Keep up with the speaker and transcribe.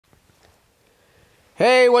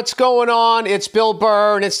Hey, what's going on? It's Bill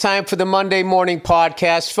Burr, and it's time for the Monday Morning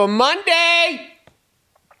Podcast for Monday,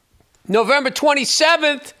 November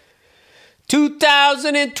 27th,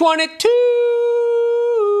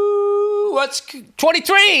 2022. What's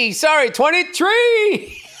 23? Sorry,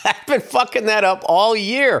 23. I've been fucking that up all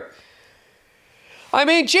year. I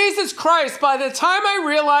mean, Jesus Christ, by the time I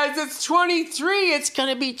realize it's 23, it's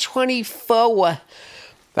going to be 24.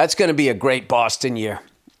 That's going to be a great Boston year.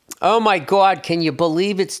 Oh my God, can you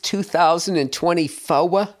believe it's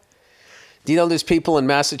 2024? Do you know there's people in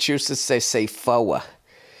Massachusetts that say FOA?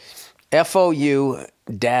 F-O-U-W-A-H.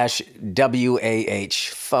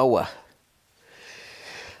 FOA.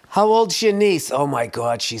 How old's your niece? Oh my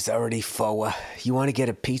God, she's already FOA. You want to get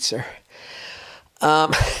a pizza?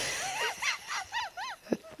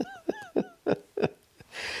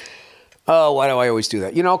 Oh, why do I always do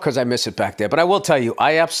that? You know, because I miss it back there. But I will tell you,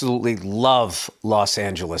 I absolutely love Los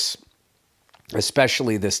Angeles,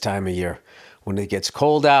 especially this time of year when it gets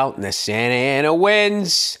cold out and the Santa Ana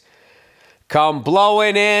winds come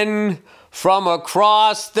blowing in from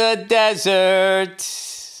across the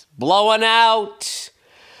desert, blowing out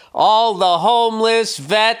all the homeless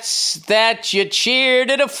vets that you cheered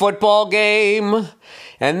at a football game.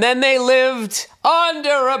 And then they lived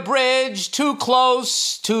under a bridge too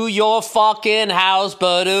close to your fucking house.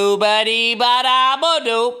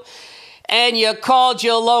 Ba-doo-ba-dee-ba-da-ba-doop. And you called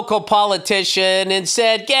your local politician and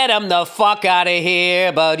said, get him the fuck out of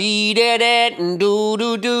here. Ba-dee-da-da and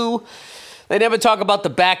doo-doo-doo. They never talk about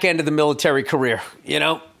the back end of the military career, you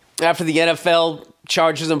know? After the NFL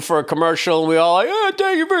charges them for a commercial, and we all like, oh,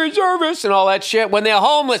 thank you for your service and all that shit. When they're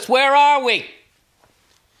homeless, where are we?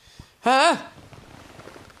 Huh?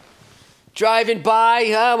 Driving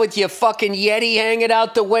by, with your fucking Yeti hanging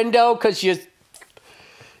out the window because your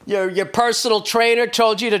personal trainer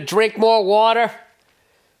told you to drink more water?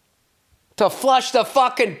 To flush the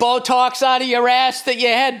fucking Botox out of your ass that you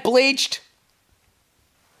had bleached?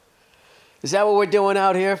 Is that what we're doing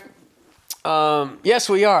out here? Yes,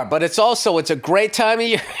 we are. But it's a great time of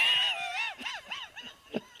year.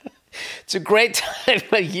 It's a great time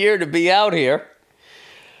of year to be out here.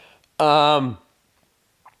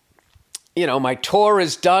 You know, my tour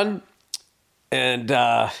is done, and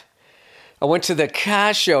I went to the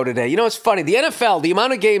car show today. You know, it's funny. The NFL, the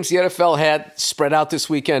amount of games the NFL had spread out this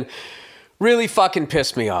weekend really fucking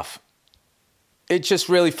pissed me off. It just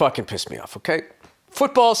really fucking pissed me off, okay?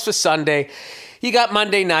 Football's for Sunday. You got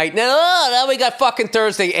Monday night. Now we got fucking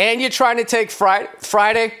Thursday, and you're trying to take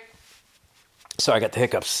Friday. Sorry, I got the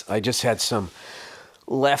hiccups. I just had some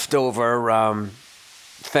leftover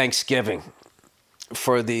Thanksgiving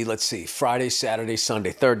for the, let's see, Friday, Saturday,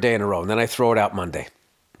 Sunday, third day in a row. And then I throw it out Monday.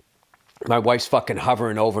 My wife's fucking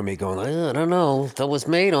hovering over me going, I don't know. That was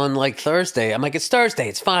made on like Thursday. I'm like, it's Thursday.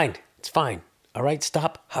 It's fine. It's fine. All right,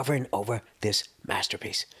 stop hovering over this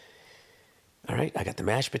masterpiece. All right, I got the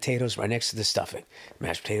mashed potatoes right next to the stuffing.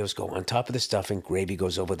 Mashed potatoes go on top of the stuffing. Gravy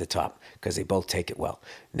goes over the top because they both take it well.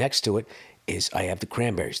 Next to it is I have the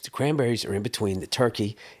cranberries. The cranberries are in between the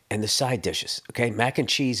turkey and the side dishes. Okay, mac and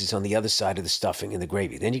cheese is on the other side of the stuffing and the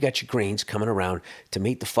gravy. Then you got your greens coming around to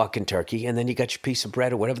meet the fucking turkey, and then you got your piece of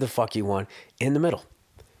bread or whatever the fuck you want in the middle.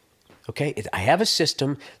 Okay, I have a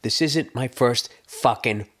system. This isn't my first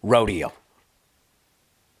fucking rodeo.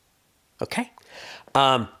 Okay?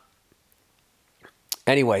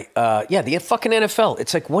 Anyway, the fucking NFL.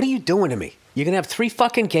 It's like, what are you doing to me? You're going to have 3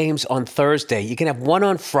 fucking games on Thursday. You can have 1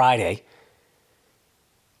 on Friday.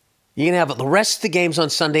 You're going to have the rest of the games on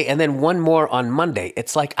Sunday and then 1 more on Monday.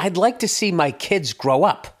 It's like, I'd like to see my kids grow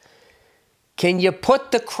up. Can you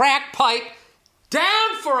put the crack pipe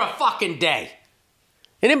down for a fucking day?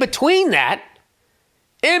 And in between that,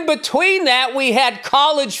 we had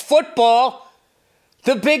college football,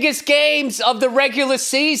 the biggest games of the regular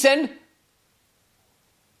season.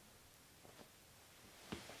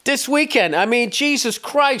 This weekend, I mean, Jesus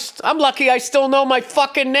Christ, I'm lucky I still know my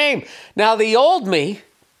fucking name. Now, the old me,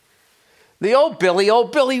 old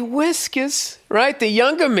Billy Whiskers, right? The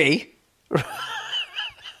younger me,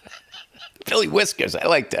 Billy Whiskers, I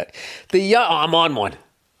like that. I'm on one.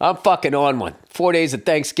 I'm fucking on one. 4 days of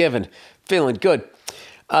Thanksgiving, feeling good.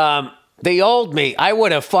 The old me, I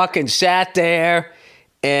would have fucking sat there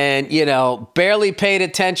and, you know, barely paid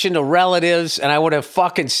attention to relatives, and I would have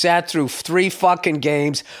fucking sat through 3 fucking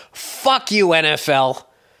games. Fuck you, NFL.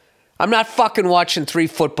 I'm not fucking watching 3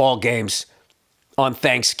 football games on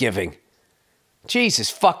Thanksgiving.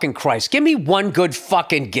 Jesus fucking Christ. Give me 1 good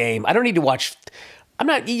fucking game. I don't need to watch.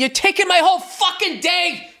 You're taking my whole fucking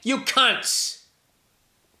day, you cunts.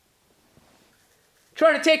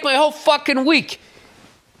 Trying to take my whole fucking week.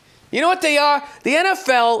 You know what they are? The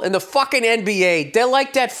NFL and the fucking NBA, they're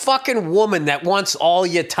like that fucking woman that wants all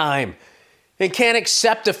your time and can't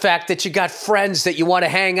accept the fact that you got friends that you want to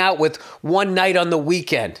hang out with one night on the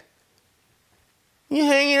weekend. You're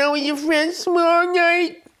hanging out with your friends tomorrow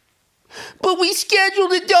night? But we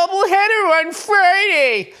scheduled a doubleheader on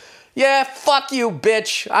Friday. Yeah, fuck you,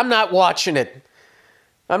 bitch. I'm not watching it.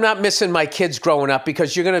 I'm not missing my kids growing up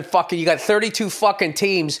because you got 32 fucking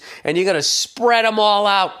teams and you're going to spread them all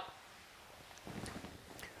out.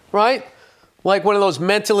 Right? Like one of those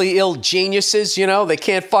mentally ill geniuses, you know? They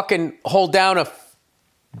can't fucking hold down a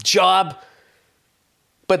job,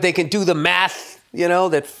 but they can do the math, you know,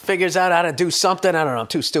 that figures out how to do something. I don't know. I'm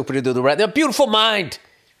too stupid to do the rest. They're a beautiful mind.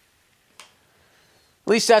 At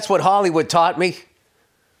least that's what Hollywood taught me.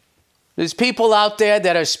 There's people out there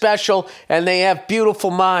that are special and they have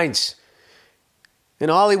beautiful minds.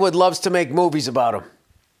 And Hollywood loves to make movies about them.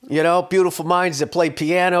 You know, beautiful minds that play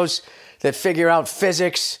pianos, that figure out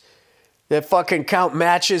physics, that fucking count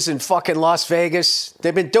matches in fucking Las Vegas.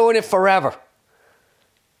 They've been doing it forever.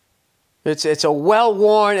 It's a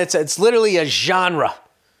well-worn, it's literally a genre.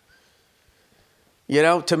 You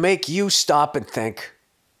know, to make you stop and think.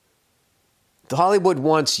 Hollywood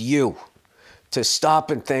wants you to stop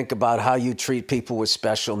and think about how you treat people with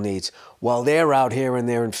special needs while they're out here in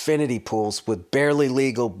their infinity pools with barely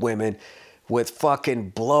legal women with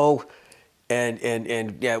fucking blow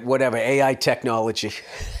and yeah, whatever, AI technology.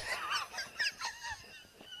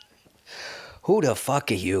 Who the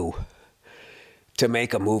fuck are you to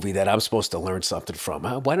make a movie that I'm supposed to learn something from?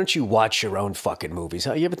 Huh? Why don't you watch your own fucking movies?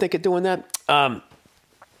 Huh? You ever think of doing that? One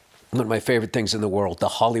of my favorite things in the world, the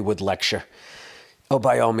Hollywood lecture. Oh,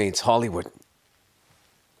 by all means, Hollywood.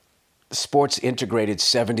 Sports integrated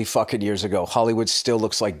 70 fucking years ago. Hollywood still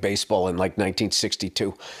looks like baseball in like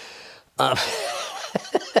 1962.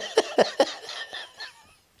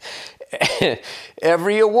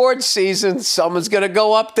 Every award season, someone's going to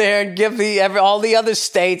go up there and give all the other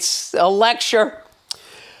states a lecture.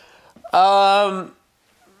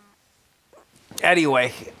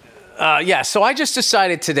 Anyway, yeah, so I just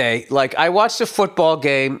decided today, like I watched a football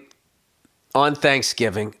game on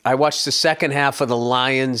Thanksgiving. I watched the second half of the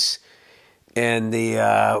Lions and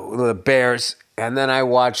the Bears, and then I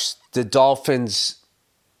watched the Dolphins,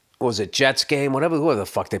 what was it, Jets game, whatever the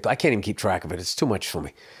fuck they play. I can't even keep track of it. It's too much for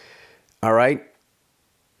me. All right?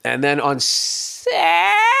 And then on Saturday,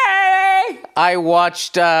 I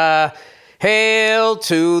watched Hail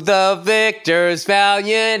to the victors,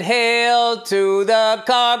 valiant, hail to the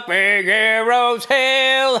conquering heroes,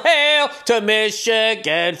 hail, hail to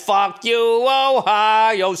Michigan, fuck you,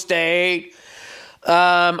 Ohio State.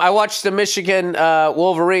 I watched the Michigan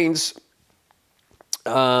Wolverines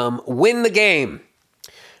win the game.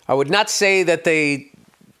 I would not say that they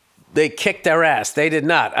kicked their ass. They did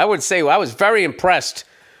not. I would say I was very impressed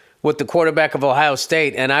with the quarterback of Ohio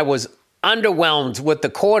State, and I was underwhelmed with the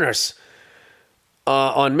corners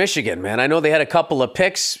on Michigan, man. I know they had a couple of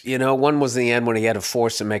picks. You know, one was the end when he had to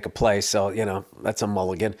force and make a play. So, you know, that's a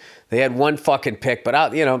mulligan. They had one fucking pick,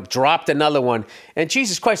 but, dropped another one. And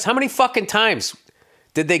Jesus Christ, how many fucking times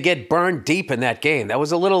did they get burned deep in that game? That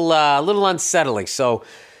was a little unsettling. So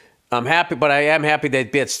I'm happy, but I am happy they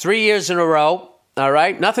beat us 3 years in a row. All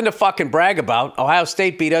right? Nothing to fucking brag about. Ohio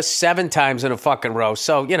State beat us 7 times in a fucking row.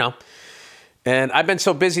 So, you know. And I've been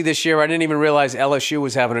so busy this year, I didn't even realize LSU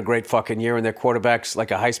was having a great fucking year and their quarterback's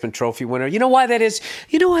like a Heisman Trophy winner. You know why that is?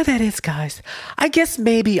 You know why that is, guys? I guess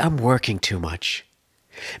maybe I'm working too much.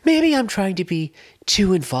 Maybe I'm trying to be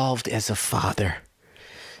too involved as a father.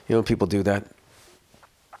 You know, people do that.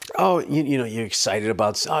 Oh, you're excited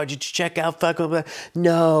about, did you check out fucking,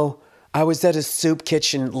 no, I was at a soup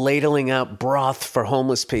kitchen ladling out broth for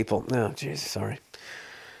homeless people. Oh, Jesus, sorry.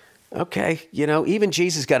 Okay, even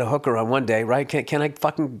Jesus got a hooker on one day, right? Can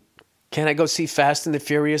I go see Fast and the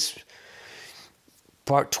Furious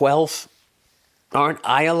Part 12? Aren't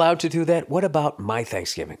I allowed to do that? What about my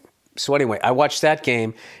Thanksgiving? So anyway, I watched that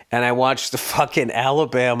game, and I watched the fucking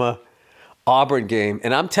Alabama-Auburn game,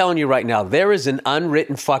 and I'm telling you right now, there is an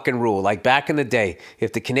unwritten fucking rule. Like back in the day,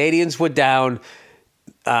 if the Canadians were down,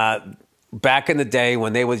 back in the day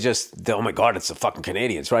when they were just, oh my God, it's the fucking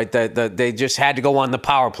Canadians, right? They just had to go on the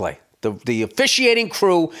power play. The officiating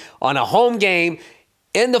crew on a home game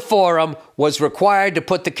in the Forum was required to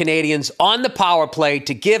put the Canadians on the power play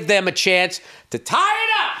to give them a chance to tie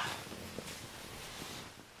it up.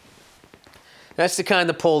 That's the kind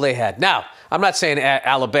of pull they had. Now, I'm not saying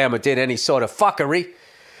Alabama did any sort of fuckery.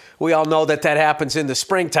 We all know that happens in the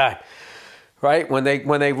springtime. Right? When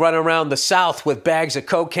they run around the South with bags of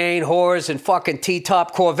cocaine, whores, and fucking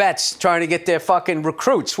T-top Corvettes trying to get their fucking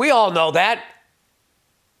recruits. We all know that.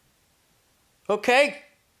 Okay?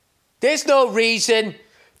 There's no reason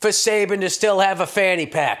for Saban to still have a fanny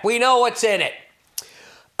pack. We know what's in it.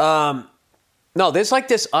 No, there's like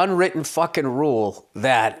this unwritten fucking rule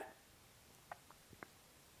that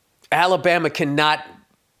Alabama cannot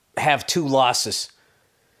have 2 losses.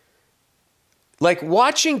 Like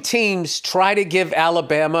watching teams try to give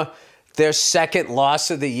Alabama their second loss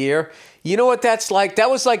of the year, you know what that's like? That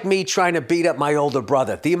was like me trying to beat up my older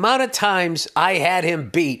brother. The amount of times I had him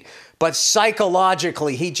beat, but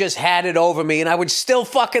psychologically he just had it over me and I would still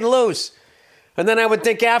fucking lose. And then I would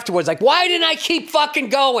think afterwards, like, why didn't I keep fucking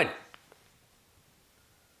going?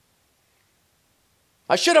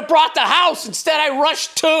 I should have brought the house. Instead, I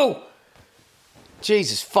rushed 2.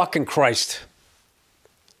 Jesus fucking Christ.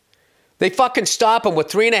 They fucking stop them with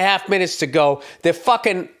 3.5 minutes to go. They're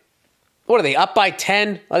fucking, what are they, up by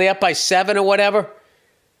 10? Are they up by 7 or whatever?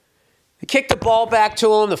 They kick the ball back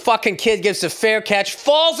to him. The fucking kid gives a fair catch,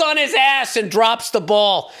 falls on his ass and drops the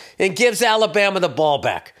ball and gives Alabama the ball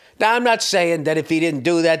back. Now, I'm not saying that if he didn't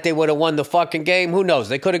do that, they would have won the fucking game. Who knows?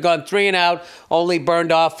 They could have gone 3 and out, only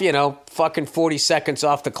burned off, fucking 40 seconds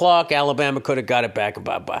off the clock. Alabama could have got it back.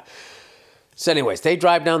 So anyways, they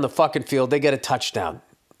drive down the fucking field. They get a touchdown.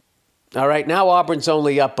 All right, now Auburn's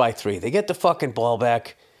only up by 3. They get the fucking ball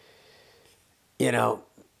back.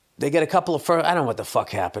 They get a couple of first. I don't know what the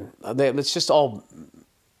fuck happened. It's just all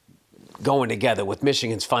going together with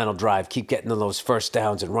Michigan's final drive. Keep getting those first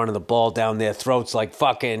downs and running the ball down their throats like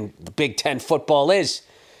fucking the Big Ten football is.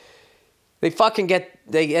 They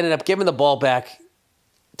ended up giving the ball back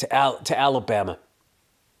to Alabama.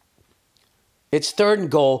 It's 3rd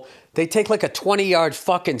and goal. They take like a 20-yard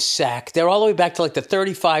fucking sack. They're all the way back to like the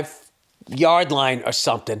 35-yard line or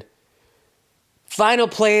something. Final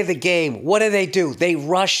play of the game. What do? They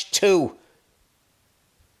rush 2.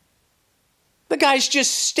 The guy's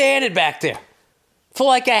just standing back there for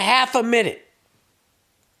like a half a minute.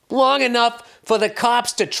 Long enough for the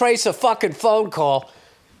cops to trace a fucking phone call.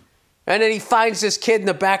 And then he finds this kid in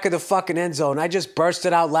the back of the fucking end zone. I just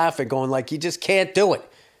bursted out laughing, going like, you just can't do it.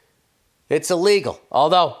 It's illegal.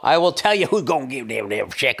 Although, I will tell you who's going to give them damn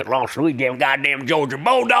second loss to these damn goddamn Georgia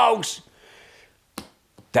Bulldogs.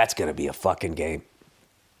 That's going to be a fucking game.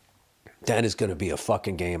 That is going to be a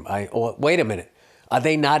fucking game. Wait a minute. Are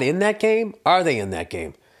they not in that game? Are they in that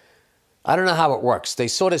game? I don't know how it works. They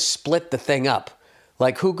sort of split the thing up.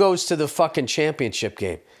 Like, who goes to the fucking championship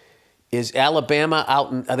game? Is Alabama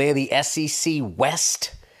out are they in the SEC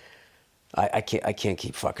West? I can't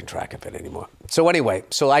keep fucking track of it anymore. So anyway,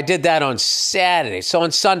 I did that on Saturday. So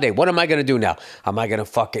on Sunday, what am I going to do now? Am I going to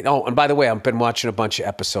fucking... Oh, and by the way, I've been watching a bunch of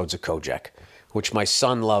episodes of Kojak, which my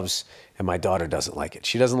son loves and my daughter doesn't like it.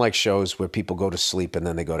 She doesn't like shows where people go to sleep and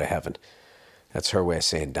then they go to heaven. That's her way of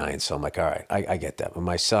saying dying. So I'm like, all right, I get that. But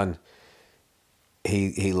my son,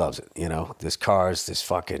 he loves it. There's cars, there's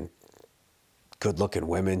fucking good-looking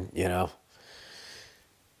women, there's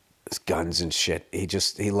guns and shit.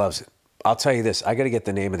 He loves it. I'll tell you this. I got to get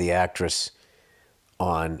the name of the actress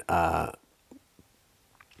on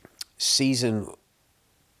season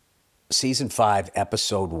 5,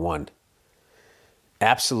 episode 1.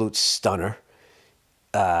 Absolute stunner.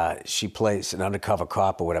 She plays an undercover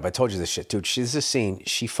cop or whatever. I told you this shit, dude. She's a scene.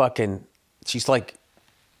 She's like,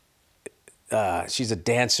 she's a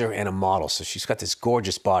dancer and a model. So she's got this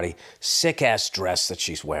gorgeous body, sick ass dress that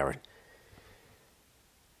she's wearing.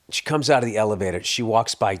 She comes out of the elevator. She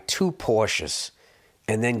walks by 2 Porsches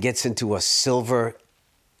and then gets into a silver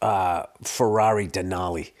Ferrari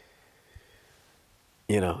Denali.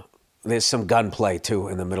 There's some gunplay, too,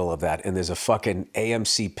 in the middle of that. And there's a fucking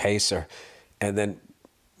AMC Pacer. And then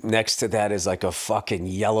next to that is like a fucking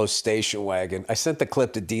yellow station wagon. I sent the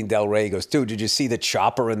clip to Dean Del Rey. He goes, dude, did you see the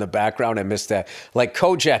chopper in the background? I missed that. Like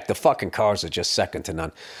Kojak, the fucking cars are just second to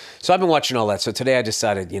none. So I've been watching all that. So today I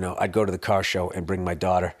decided, I'd go to the car show and bring my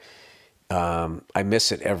daughter. I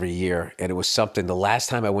miss it every year. And it was something, the last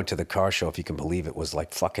time I went to the car show, if you can believe it, was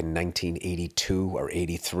like fucking 1982 or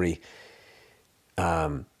 83.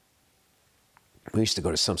 We used to go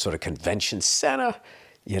to some sort of convention center,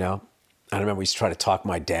 I remember we used to try to talk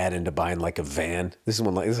my dad into buying like a van. This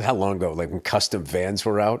is how long ago, like when custom vans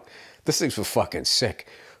were out. These things were fucking sick,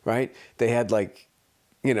 right? They had like,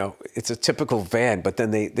 it's a typical van, but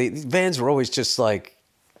then these vans were always just like,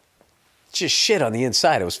 just shit on the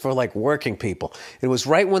inside. It was for like working people. It was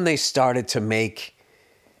right when they started to make,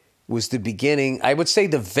 was the beginning. I would say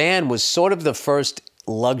the van was sort of the first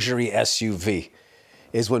luxury SUV,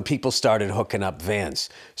 is when people started hooking up vans.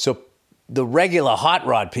 So the regular hot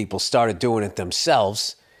rod people started doing it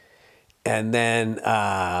themselves. And then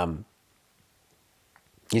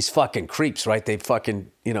these fucking creeps, right? They fucking,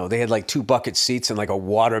 they had like 2 bucket seats and like a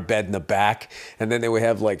water bed in the back. And then they would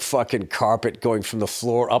have like fucking carpet going from the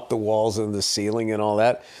floor up the walls and the ceiling and all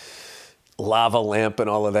that. Lava lamp and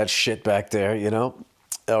all of that shit back there,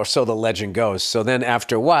 Or so the legend goes. So then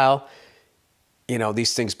after a while,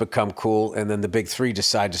 these things become cool. And then the big 3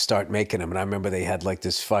 decide to start making them. And I remember they had like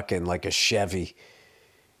this fucking, like a Chevy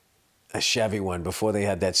one before they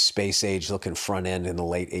had that space age looking front end in the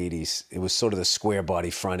late 80s. It was sort of the square body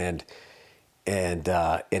front end. And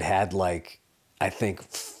it had like, I think,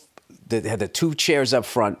 it had the 2 chairs up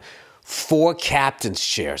front, 4 captain's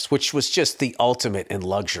chairs, which was just the ultimate in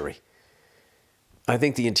luxury. I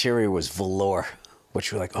think the interior was velour,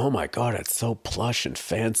 which were like, oh my God, it's so plush and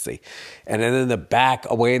fancy. And then in the back,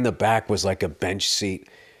 away in the back was like a bench seat.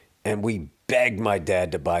 And we begged my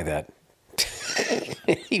dad to buy that.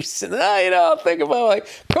 He said, think about like,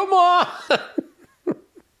 come on.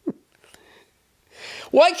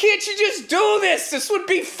 Why can't you just do this? This would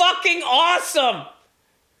be fucking awesome.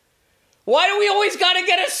 Why do we always got to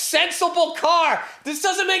get a sensible car? This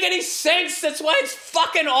doesn't make any sense. That's why it's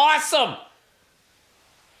fucking awesome.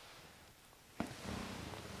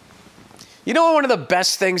 You know what one of the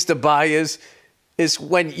best things to buy is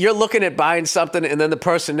when you're looking at buying something and then the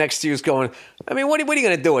person next to you is going, I mean, what are you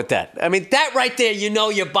going to do with that? I mean, that right there,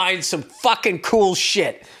 you're buying some fucking cool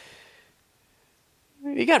shit.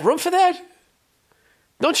 You got room for that?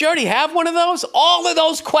 Don't you already have one of those? All of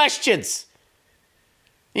those questions.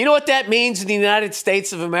 You know what that means in the United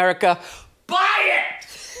States of America? Buy it!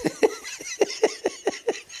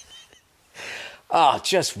 Oh,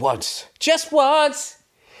 just once. Just once.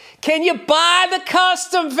 Can you buy the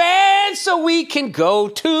custom van so we can go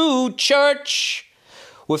to church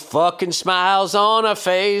with fucking smiles on our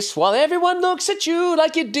face while everyone looks at you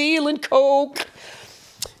like you're dealing coke?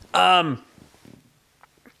 I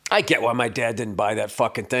get why my dad didn't buy that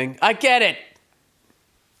fucking thing. I get it.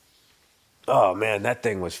 Oh, man, that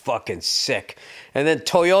thing was fucking sick. And then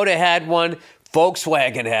Toyota had one.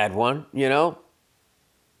 Volkswagen had one,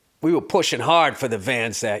 We were pushing hard for the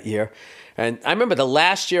vans that year. And I remember the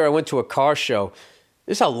last year I went to a car show.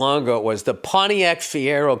 This is how long ago it was. The Pontiac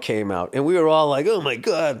Fiero came out. And we were all like, oh, my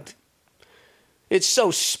God. It's so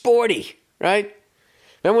sporty, right?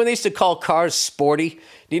 Remember when they used to call cars sporty?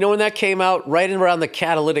 Do you know when that came out? Right around the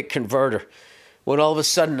catalytic converter. When all of a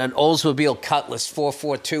sudden an Oldsmobile Cutlass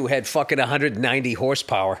 442 had fucking 190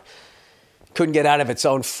 horsepower. Couldn't get out of its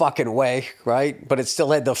own fucking way, right? But it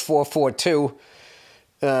still had the 442.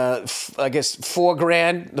 I guess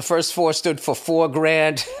 $4,000. The first 4 stood for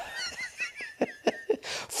 $4,000.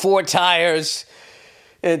 4 tires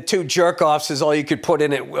and 2 jerk-offs is all you could put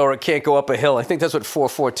in it, or it can't go up a hill. I think that's what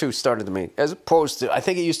 442 started to mean. As opposed to, I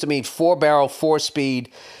think it used to mean 4-barrel,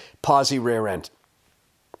 4-speed, posi rear end.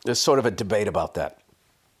 There's sort of a debate about that.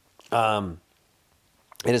 And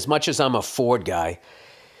as much as I'm a Ford guy,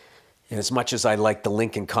 and as much as I like the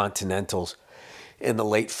Lincoln Continentals in the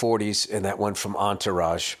late 40s and that one from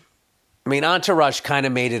Entourage. I mean, Entourage kind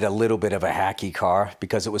of made it a little bit of a hacky car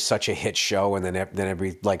because it was such a hit show, and then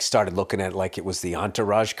everybody like started looking at it like it was the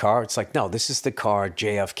Entourage car. It's like, no, this is the car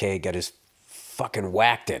JFK got his fucking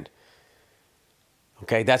whacked in.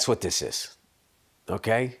 Okay, that's what this is.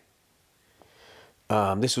 Okay?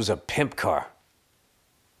 This was a pimp car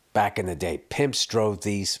back in the day. Pimps drove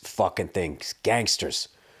these fucking things. Gangsters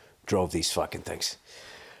drove these fucking things.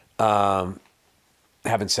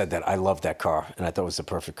 Having said that, I love that car, and I thought it was the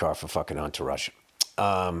perfect car for fucking Entourage.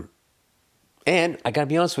 And I got to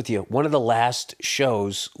be honest with you, one of the last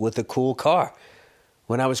shows with a cool car.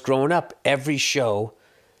 When I was growing up, every show,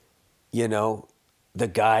 the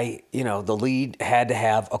guy, the lead had to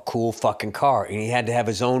have a cool fucking car, and he had to have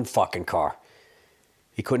his own fucking car.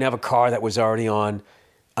 He couldn't have a car that was already on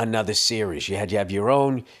another series. You had to have your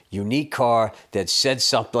own unique car that said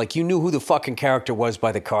something, like you knew who the fucking character was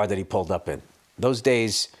by the car that he pulled up in. Those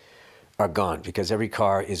days are gone because every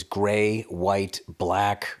car is gray, white,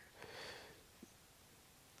 black.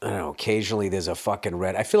 I don't know, occasionally there's a fucking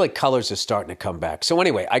red. I feel like colors are starting to come back. So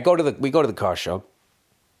anyway, we go to the car show.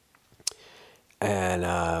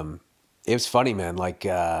 And it was funny, man. Like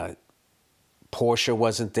Porsche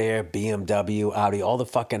wasn't there, BMW, Audi, all the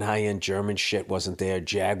fucking high-end German shit wasn't there.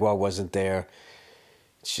 Jaguar wasn't there.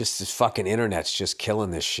 It's just this fucking internet's just killing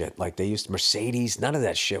this shit. Like they used Mercedes, none of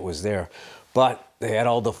that shit was there. But they had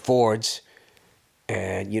all the Fords.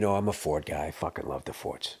 And, I'm a Ford guy. I fucking love the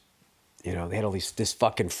Fords. They had all this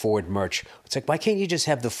fucking Ford merch. It's like, why can't you just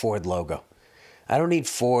have the Ford logo? I don't need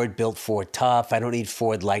Ford, built Ford Tough. I don't need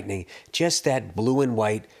Ford Lightning. Just that blue and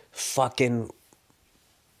white fucking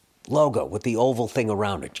logo with the oval thing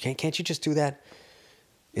around it. Can't you just do that?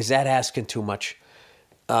 Is that asking too much?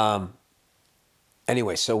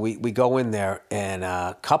 Anyway, so we go in there, and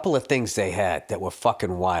a couple of things they had that were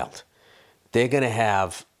fucking wild. They're going to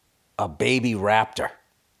have a baby Raptor.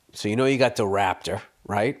 So you know you got the Raptor,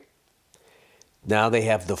 right? Now they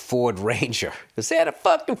have the Ford Ranger. Is that a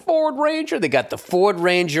fucking Ford Ranger? They got the Ford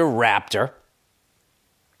Ranger Raptor.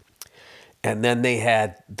 And then they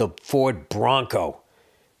had the Ford Bronco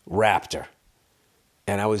Raptor.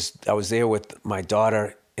 And I was there with my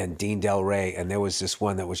daughter and Dean Del Rey, and there was this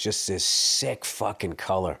one that was just this sick fucking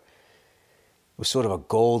color. It was sort of a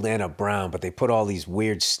gold and a brown, but they put all these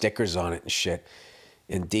weird stickers on it and shit.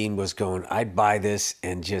 And Dean was going, I'd buy this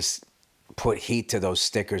and just put heat to those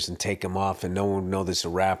stickers and take them off, and no one would know this is a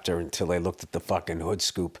Raptor until they looked at the fucking hood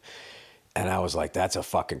scoop. And I was like, that's a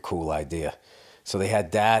fucking cool idea. So they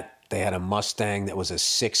had that. They had a Mustang that was a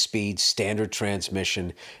 6-speed standard transmission.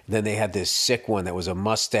 And then they had this sick one that was a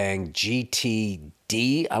Mustang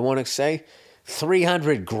GTD, I want to say.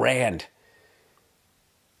 $300,000.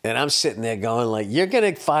 And I'm sitting there going like, you're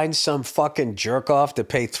going to find some fucking jerk off to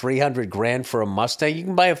pay $300,000 for a Mustang? You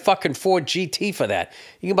can buy a fucking Ford GT for that.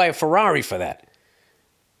 You can buy a Ferrari for that.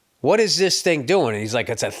 What is this thing doing? And he's like,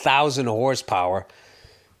 it's 1,000 horsepower.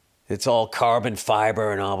 It's all carbon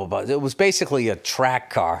fiber and all blah, blah. It was basically a track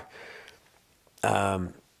car.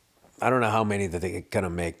 I don't know how many that they're going to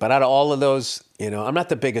make. But out of all of those, you know, I'm not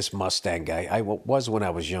the biggest Mustang guy. I was when I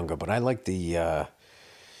was younger, but I like the...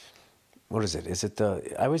 what is it? Is it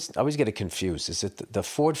the... I always get it confused. Is it the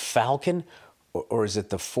Ford Falcon or is it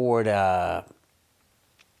the Ford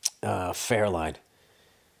Fairline?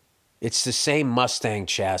 It's the same Mustang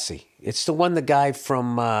chassis. It's the one the guy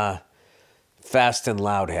from Fast and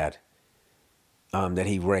Loud had that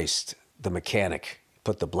he raced, the mechanic.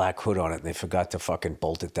 Put the black hood on it and they forgot to fucking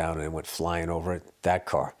bolt it down and it went flying over it. That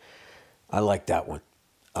car. I like that one.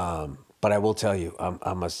 But I will tell you,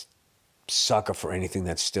 I'm a sucker for anything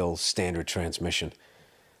that's still standard transmission.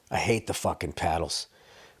 I hate the fucking paddles.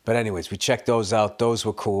 But anyways, we checked those out. Those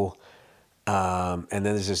were cool. And then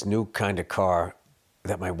there's this new kind of car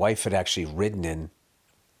that my wife had actually ridden in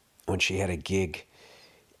when she had a gig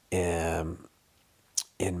in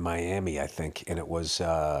Miami, I think. And it was,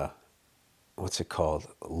 what's it called?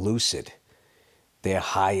 Lucid. Their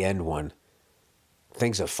high-end one.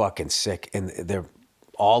 Things are fucking sick. And they're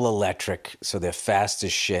all electric, so they're fast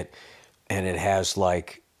as shit. And it has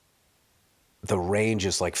like, the range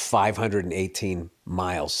is like 518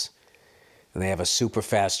 miles. And they have a super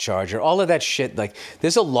fast charger. All of that shit, like,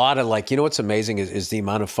 there's a lot of like, you know what's amazing is the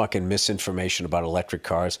amount of fucking misinformation about electric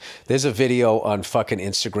cars. There's a video on fucking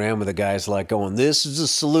Instagram where the guy's like going, this is a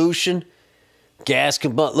solution. Gas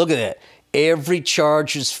combustion, look at that. Every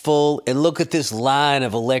charge is full, and look at this line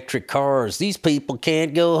of electric cars. These people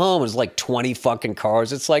can't go home. It's like 20 fucking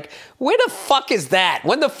cars. It's like, where the fuck is that?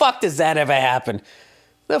 When the fuck does that ever happen?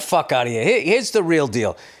 The fuck out of here. Here's the real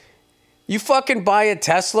deal. You fucking buy a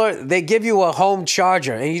Tesla, they give you a home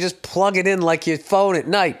charger, and you just plug it in like your phone at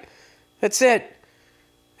night. That's it.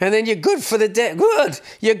 And then you're good for the day. Good.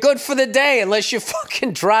 You're good for the day, unless you're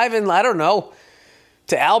fucking driving, I don't know,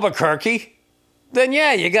 to Albuquerque. Then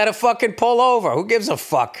yeah, you got to fucking pull over. Who gives a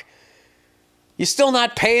fuck? You're still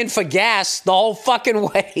not paying for gas the whole fucking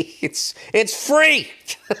way. It's free.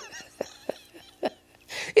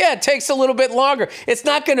 Yeah, it takes a little bit longer. It's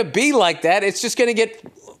not going to be like that. It's just going to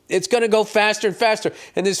it's going to go faster and faster.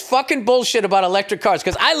 And there's fucking bullshit about electric cars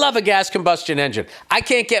because I love a gas combustion engine. I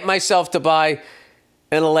can't get myself to buy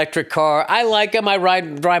an electric car. I like them. I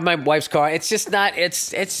drive my wife's car. It's just not,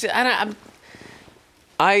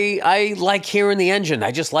 I like hearing the engine.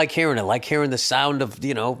 I just like hearing it. I like hearing the sound of,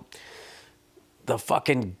 you know, the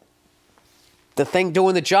thing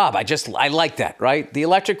doing the job. I like that, right? The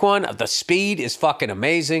electric one, the speed is fucking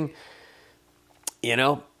amazing. You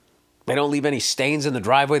know, they don't leave any stains in the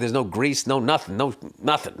driveway. There's no grease, no nothing,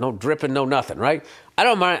 no dripping, no nothing, right? I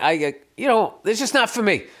don't mind. You know, it's just not for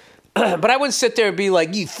me. But I wouldn't sit there and be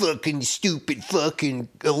like, you fucking stupid fucking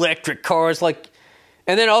electric cars. Like,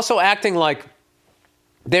 and then also acting like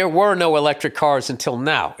there were no electric cars until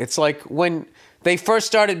now. It's like when they first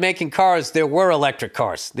started making cars, there were electric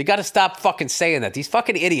cars. They got to stop fucking saying that. These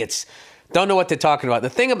fucking idiots don't know what they're talking about. The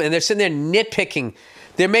thing, and they're sitting there nitpicking.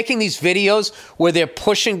 They're making these videos where they're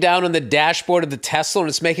pushing down on the dashboard of the Tesla and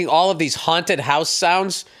it's making all of these haunted house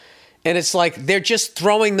sounds. And it's like they're just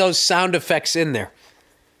throwing those sound effects in there.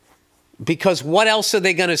 Because what else are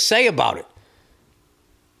they going to say about it?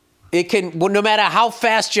 It can, well, no matter how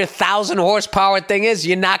fast your 1,000 horsepower thing is,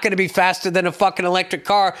 you're not going to be faster than a fucking electric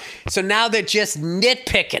car. So now they're just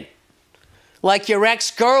nitpicking. Like your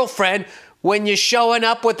ex-girlfriend when you're showing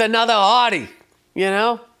up with another hottie, you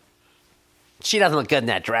know? She doesn't look good in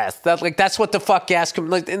that dress. That's what the fuck gas...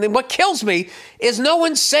 And then what kills me is no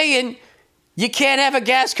one's saying you can't have a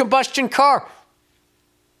gas combustion car.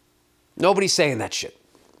 Nobody's saying that shit.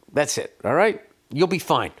 That's it, all right? You'll be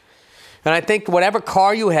fine. And I think whatever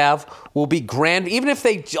car you have will be grand. Even if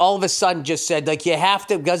they all of a sudden just said, like, you have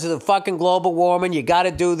to, because of the fucking global warming, you got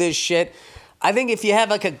to do this shit. I think if you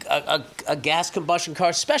have, like, a gas combustion car,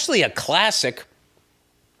 especially a classic,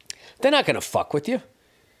 they're not going to fuck with you.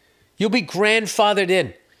 You'll be grandfathered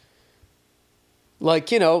in.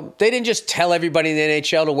 Like, you know, they didn't just tell everybody in the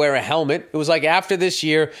NHL to wear a helmet. It was like, after this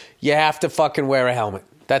year, you have to fucking wear a helmet.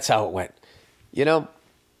 That's how it went. You know,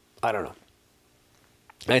 I don't know.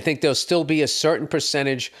 I think there'll still be a certain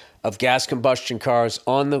percentage of gas combustion cars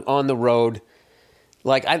on the road.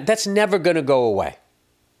 Like, that's never going to go away.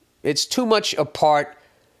 It's too much a part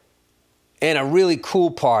and a really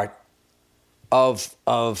cool part of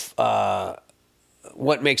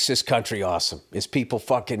what makes this country awesome is people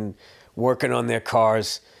fucking working on their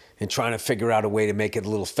cars and trying to figure out a way to make it a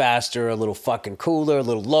little faster, a little fucking cooler, a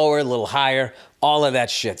little lower, a little higher, all of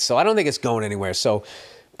that shit. So I don't think it's going anywhere. So,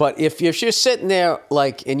 but if you're sitting there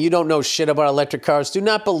like, and you don't know shit about electric cars, do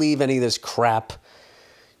not believe any of this crap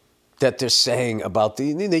that they're saying about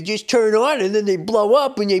they just turn on and then they blow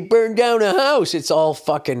up and they burn down a house. It's all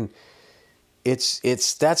fucking,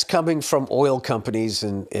 that's coming from oil companies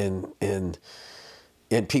and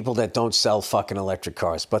people that don't sell fucking electric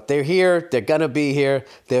cars. But they're here. They're going to be here.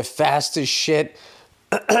 They're fast as shit.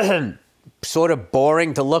 Sort of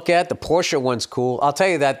boring to look at. The Porsche one's cool. I'll tell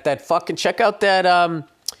you that fucking, check out that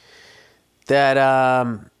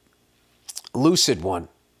Lucid one.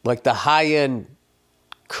 Like the high-end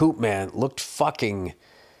coupe, man, looked fucking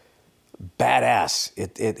badass.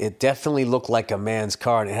 It definitely looked like a man's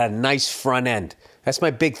car, and it had a nice front end. That's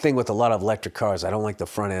my big thing with a lot of electric cars. I don't like the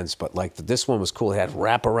front ends, but like this one was cool. It had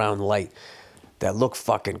wraparound light that looked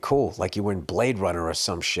fucking cool, like you were in Blade Runner or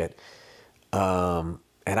some shit.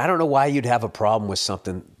 And I don't know why you'd have a problem with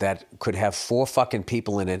something that could have 4 fucking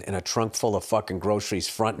people in it and a trunk full of fucking groceries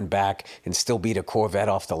front and back and still beat a Corvette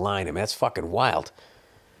off the line. I mean, that's fucking wild.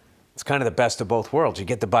 It's kind of the best of both worlds. You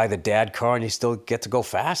get to buy the dad car and you still get to go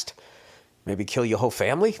fast. Maybe kill your whole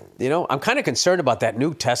family. You know, I'm kind of concerned about that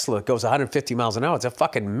new Tesla that goes 150 miles an hour. It's a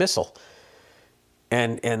fucking missile.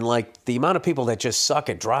 And like the amount of people that just suck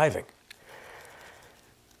at driving.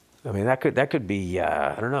 I mean, that could be,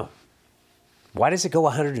 I don't know. Why does it go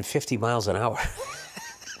 150 miles an hour?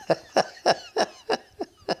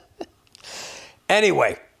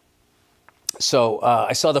 Anyway, so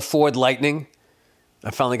I saw the Ford Lightning. I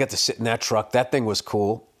finally got to sit in that truck. That thing was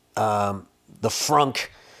cool. The frunk,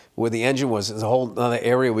 where the engine was, is a whole other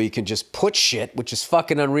area where you can just put shit, which is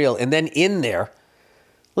fucking unreal. And then in there,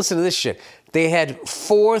 listen to this shit. They had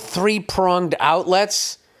 4 3-pronged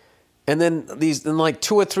outlets, and then like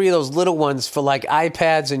 2 or 3 of those little ones for like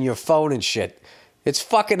iPads and your phone and shit. It's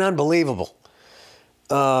fucking unbelievable.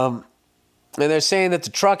 And they're saying that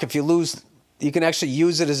the truck, if you lose, you can actually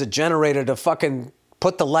use it as a generator to fucking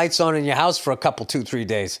put the lights on in your house for a couple, 2-3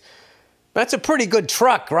 days. That's a pretty good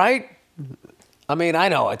truck, right? I mean, I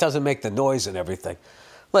know it doesn't make the noise and everything.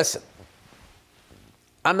 Listen,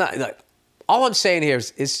 I'm not. All I'm saying here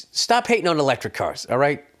is stop hating on electric cars. All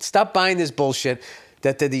right, stop buying this bullshit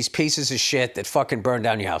that they're these pieces of shit that fucking burn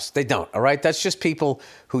down your house. They don't. All right, that's just people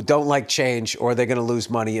who don't like change, or they're gonna lose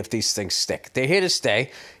money if these things stick. They're here to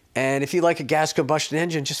stay, and if you like a gas combustion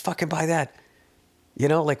engine, just fucking buy that. You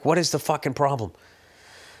know, like, what is the fucking problem?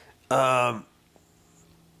 I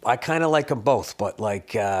kind of like them both, but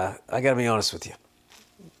like, I gotta be honest with you.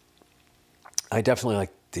 I definitely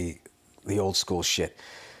like the old school shit.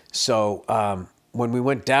 So when we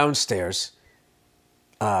went downstairs,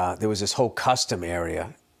 there was this whole custom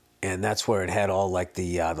area, and that's where it had all like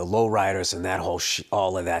the lowriders and that whole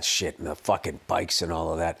all of that shit, and the fucking bikes and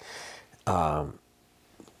all of that.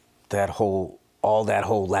 All that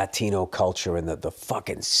whole Latino culture and the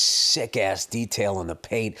fucking sick-ass detail on the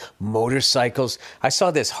paint, motorcycles. I saw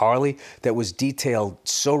this Harley that was detailed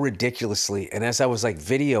so ridiculously, and as I was like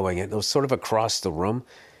videoing it was sort of across the room,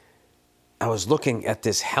 I was looking at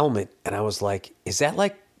this helmet, and I was like, is that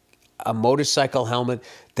like a motorcycle helmet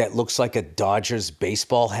that looks like a Dodgers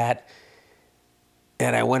baseball hat?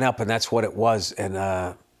 And I went up, and that's what it was, and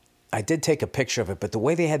I did take a picture of it, but the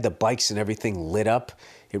way they had the bikes and everything lit up,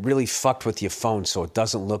 it really fucked with your phone, so it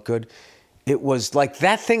doesn't look good. It was like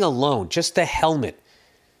that thing alone, just the helmet,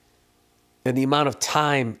 and the amount of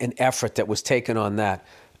time and effort that was taken on that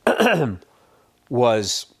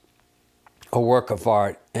was a work of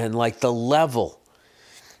art. And like the level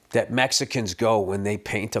that Mexicans go when they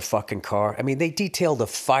paint a fucking car. I mean, they detailed a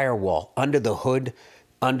firewall under the hood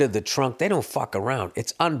under the trunk. They don't fuck around.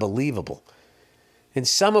 It's unbelievable. And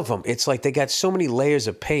some of them, it's like they got so many layers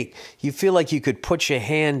of paint. You feel like you could put your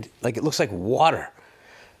hand, like it looks like water.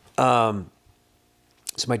 So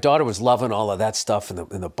my daughter was loving all of that stuff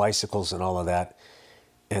and the bicycles and all of that.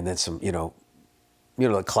 And then some,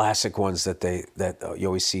 the classic ones that you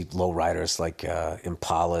always see low riders like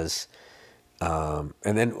Impalas. And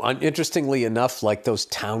then interestingly enough, like those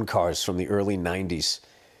town cars from the early 90s.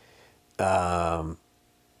 That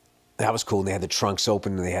was cool. And they had the trunks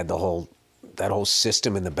open and they had that whole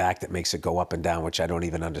system in the back that makes it go up and down, which I don't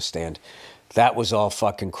even understand. That was all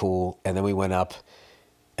fucking cool. And then we went up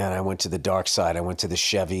and I went to the dark side. I went to the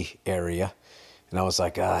Chevy area and I was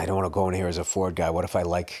like, I don't want to go in here as a Ford guy. What if I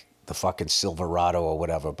like the fucking Silverado or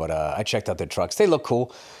whatever? But I checked out the trucks. They look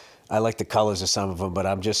cool. I like the colors of some of them, but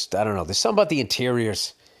I don't know. There's something about the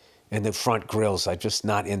interiors and the front grills. I'm just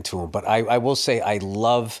not into them. But I will say I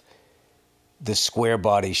love the square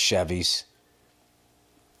body Chevys.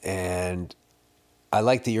 And I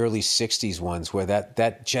like the early 60s ones where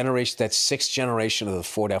that generation, that sixth generation of the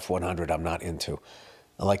Ford F-100 I'm not into.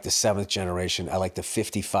 I like the seventh generation. I like the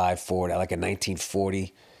 55 Ford. I like a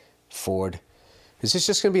 1940 Ford. Is this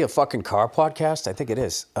just going to be a fucking car podcast? I think it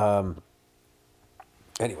is.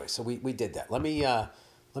 Anyway, so we did that. Let me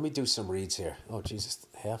do some reads here. Oh, Jesus,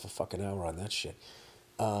 half a fucking hour on that shit.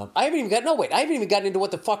 I haven't even gotten into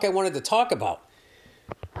what the fuck I wanted to talk about.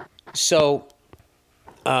 So,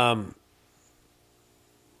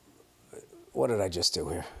 what did I just do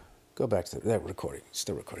here? Go back to that recording.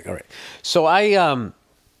 Still recording. All right. So I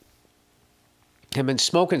have been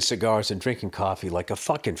smoking cigars and drinking coffee like a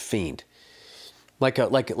fucking fiend. Like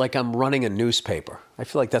I'm running a newspaper. I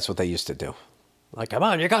feel like that's what they used to do. Like, come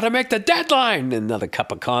on, you got to make the deadline. Another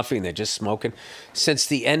cup of coffee, and they're just smoking since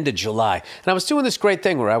the end of July. And I was doing this great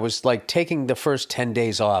thing where I was like taking the first 10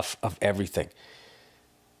 days off of everything.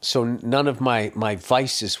 So none of my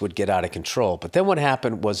vices would get out of control. But then what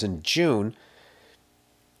happened was in June,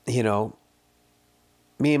 me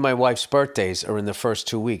and my wife's birthdays are in the first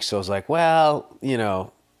 2 weeks. So I was like, well,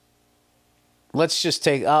 let's just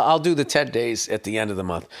I'll do the 10 days at the end of the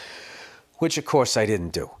month, which of course I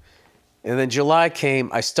didn't do. And then July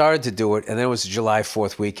came, I started to do it, and then it was July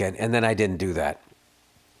 4th weekend, and then I didn't do that.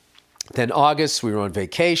 Then August, we were on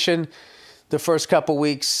vacation. The first couple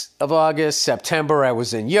weeks of August, September, I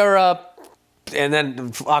was in Europe. And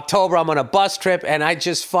then October, I'm on a bus trip, and I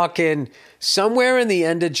just somewhere in the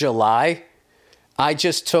end of July, I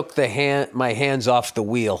just took my hands off the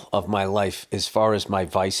wheel of my life as far as my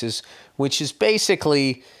vices, which is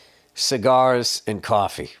basically cigars and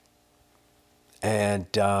coffee. And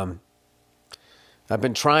I've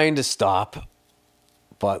been trying to stop,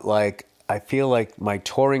 but I feel like my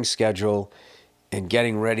touring schedule and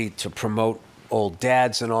getting ready to promote old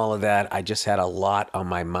dads and all of that, I just had a lot on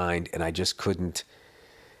my mind and I just couldn't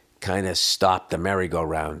kind of stop the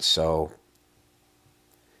merry-go-round. So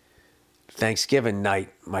Thanksgiving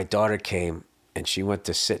night, my daughter came and she went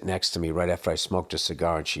to sit next to me right after I smoked a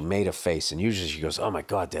cigar and she made a face. And usually she goes, oh my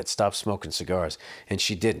God, Dad, stop smoking cigars. And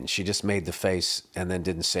she didn't. She just made the face and then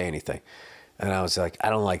didn't say anything. And I was like, I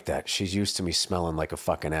don't like that. She's used to me smelling like a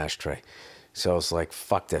fucking ashtray. So I was like,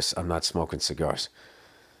 fuck this. I'm not smoking cigars.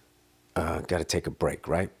 Got to take a break,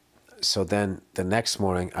 right? So then the next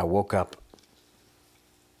morning I woke up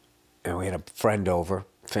and we had a friend over,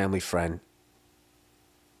 family friend,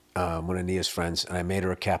 one of Nia's friends, and I made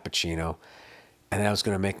her a cappuccino. And then I was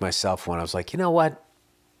going to make myself one. I was like, you know what?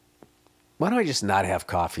 Why don't I just not have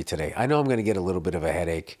coffee today? I know I'm going to get a little bit of a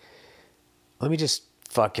headache. Let me just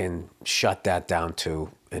fucking shut that down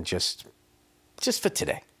too, and just for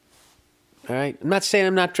today. All right? I'm not saying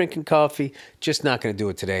I'm not drinking coffee, just not going to do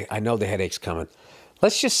it today. I know the headache's coming.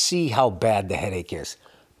 Let's just see how bad the headache is.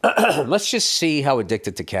 Let's just see how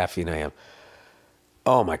addicted to caffeine I am.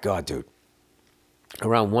 Oh my God, dude.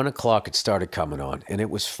 Around 1 o'clock, it started coming on, and it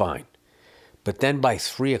was fine. But then by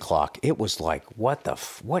 3 o'clock, it was like, what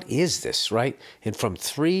is this, right? And from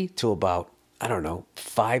 3 to about,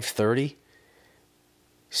 5:30,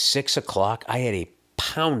 6 o'clock, I had a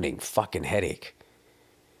pounding fucking headache.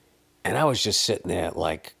 And I was just sitting there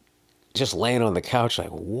just laying on the couch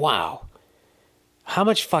like, wow, how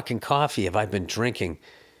much fucking coffee have I been drinking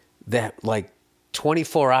that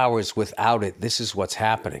 24 hours without it, this is what's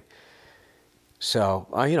happening. So,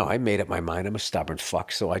 I made up my mind. I'm a stubborn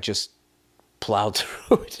fuck, so I just plowed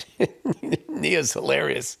through it. Nia's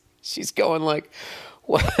hilarious. She's going like,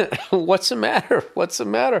 what's the matter? What's the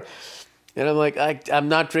matter? And I'm like, I'm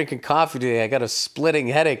not drinking coffee today. I got a splitting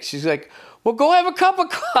headache. She's like, well, go have a cup of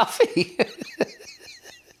coffee.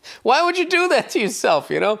 Why would you do that to yourself,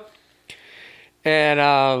 And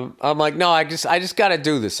I'm like, no, I just got to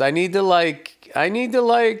do this. I need to like, I got to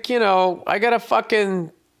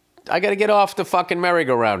get off the fucking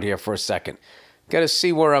merry-go-round here for a second. Got to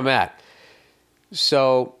see where I'm at.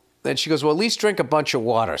 So then she goes, well, at least drink a bunch of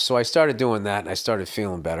water. So I started doing that, and I started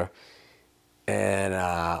feeling better. And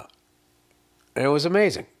it was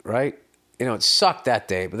amazing, right? It sucked that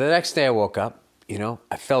day. But the next day I woke up,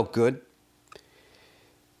 I felt good.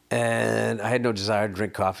 And I had no desire to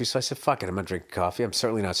drink coffee. So I said, fuck it, I'm not drinking coffee. I'm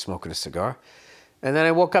certainly not smoking a cigar. And then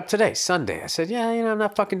I woke up today, Sunday. I said, yeah, I'm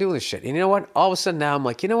not fucking doing this shit. And you know what? All of a sudden now I'm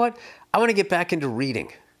like, you know what? I want to get back into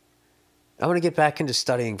reading. I want to get back into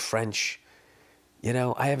studying French.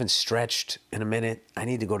 I haven't stretched in a minute. I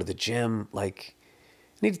need to go to the gym. Like,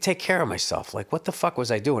 I need to take care of myself. Like, what the fuck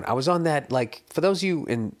was I doing? I was on that, like, for those of you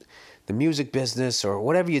in the music business or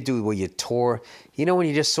whatever you do where you tour, when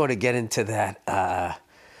you just sort of get into that,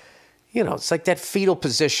 it's like that fetal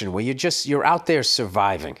position where you're out there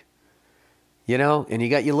surviving, and you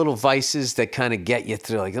got your little vices that kind of get you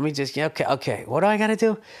through. Like, let me just, okay, what do I got to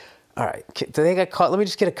do? All right, let me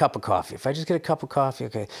just get a cup of coffee. If I just get a cup of coffee,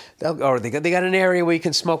 okay. Or they got an area where you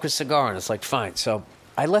can smoke a cigar, and it's like, fine. So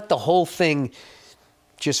I let the whole thing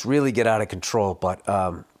just really get out of control. But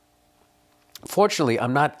fortunately,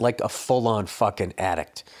 I'm not like a full-on fucking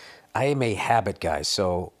addict. I am a habit guy.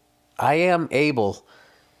 So I am able,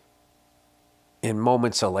 in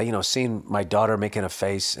moments of, seeing my daughter making a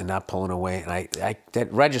face and not pulling away, and I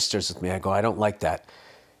that registers with me. I go, I don't like that.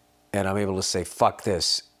 And I'm able to say, fuck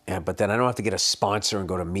this. But then I don't have to get a sponsor and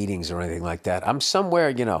go to meetings or anything like that. I'm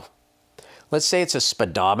somewhere, let's say it's a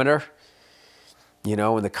speedometer,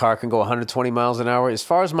 and the car can go 120 miles an hour. As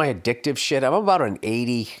far as my addictive shit, I'm about an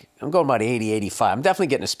 80. I'm going about 80, 85. I'm definitely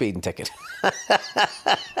getting a speeding ticket.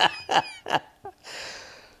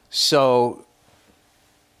 So,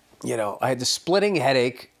 I had the splitting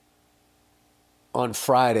headache on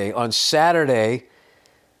Friday. On Saturday,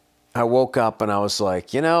 I woke up and I was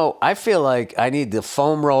like, I feel like I need the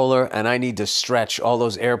foam roller and I need to stretch all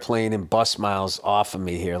those airplane and bus miles off of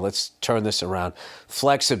me here. Let's turn this around.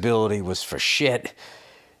 Flexibility was for shit.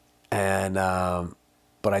 And,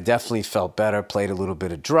 but I definitely felt better, played a little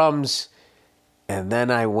bit of drums. And then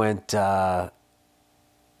I went, and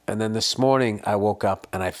then this morning I woke up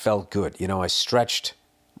and I felt good. I stretched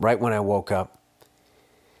right when I woke up.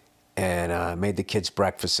 And I made the kids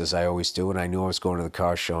breakfast as I always do. And I knew I was going to the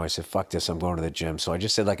car show. I said, fuck this, I'm going to the gym. So I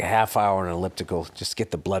just did like a half hour on an elliptical just to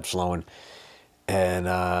get the blood flowing. And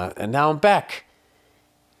now I'm back.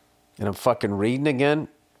 And I'm fucking reading again.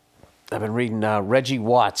 I've been reading Reggie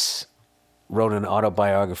Watts wrote an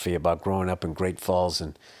autobiography about growing up in Great Falls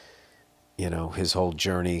and, his whole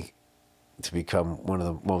journey to become one of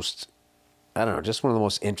the most, just one of the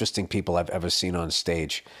most interesting people I've ever seen on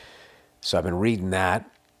stage. So I've been reading that.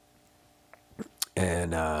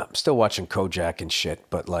 And I'm still watching Kojak and shit,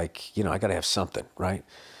 but I got to have something, right?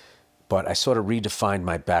 But I sort of redefined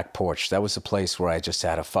my back porch. That was the place where I just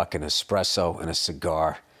had a fucking espresso and a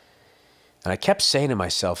cigar. And I kept saying to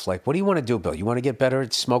myself, what do you want to do, Bill? You want to get better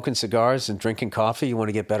at smoking cigars and drinking coffee? You want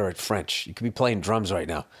to get better at French? You could be playing drums right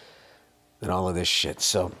now and all of this shit.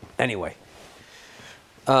 So anyway,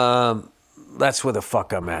 that's where the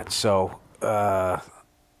fuck I'm at. So I'm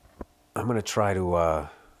going to try to...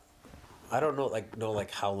 I don't know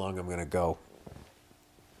how long I'm gonna go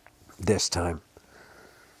this time,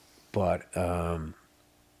 but I'd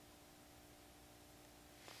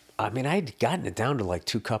gotten it down to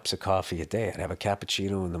 2 cups of coffee a day. I'd have a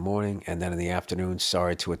cappuccino in the morning, and then in the afternoon.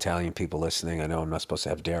 Sorry to Italian people listening. I know I'm not supposed to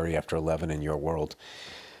have dairy after 11 in your world,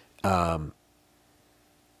 but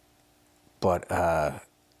I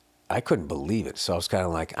couldn't believe it. So I was kind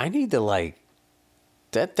of like, I need to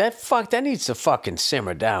that needs to fucking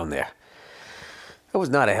simmer down there. It was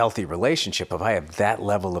not a healthy relationship if I have that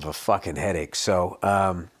level of a fucking headache. So,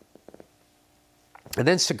 and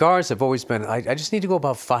then cigars have always been, I just need to go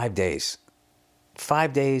about 5 days.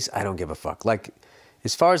 5 days, I don't give a fuck.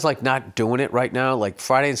 As far as not doing it right now,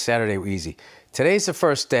 Friday and Saturday were easy. Today's the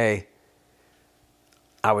first day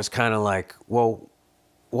I was kind of like, well,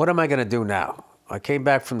 what am I going to do now? I came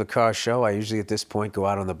back from the car show. I usually at this point go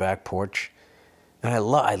out on the back porch. And I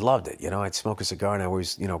loved it. I'd smoke a cigar and I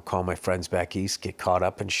always, call my friends back east, get caught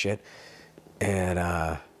up and shit. And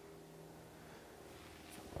I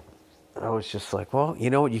was just like, well,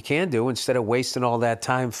 you know what you can do instead of wasting all that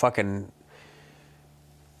time fucking,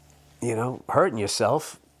 hurting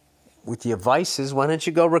yourself with your vices, why don't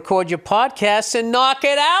you go record your podcast and knock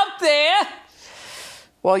it out there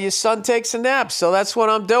while your son takes a nap? So that's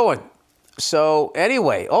what I'm doing. So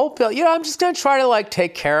anyway, Bill, I'm just going to try to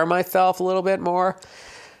take care of myself a little bit more.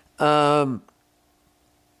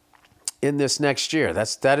 in this next year.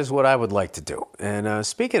 That is what I would like to do. And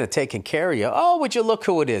speaking of taking care of you, oh, would you look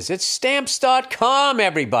who it is? It's Stamps.com,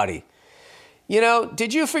 everybody. You know,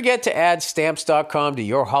 did you forget to add Stamps.com to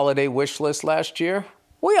your holiday wish list last year?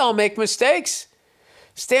 We all make mistakes.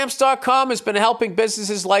 Stamps.com has been helping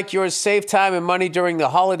businesses like yours save time and money during the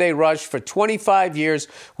holiday rush for 25 years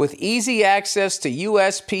with easy access to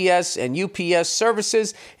USPS and UPS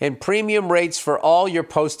services and premium rates for all your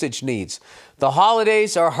postage needs. The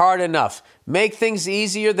holidays are hard enough. Make things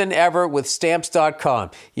easier than ever with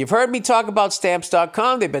Stamps.com. You've heard me talk about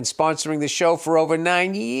Stamps.com. They've been sponsoring the show for over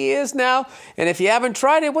 9 years now. And if you haven't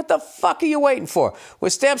tried it, what the fuck are you waiting for?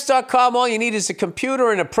 With Stamps.com, all you need is a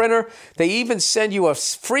computer and a printer. They even send you a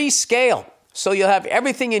free scale, so you'll have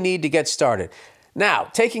everything you need to get started. Now,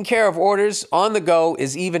 taking care of orders on the go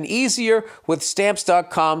is even easier with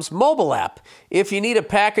Stamps.com's mobile app. If you need a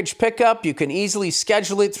package pickup, you can easily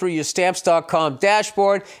schedule it through your Stamps.com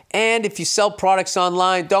dashboard. And if you sell products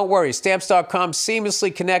online, don't worry. Stamps.com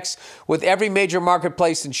seamlessly connects with every major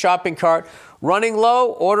marketplace and shopping cart. Running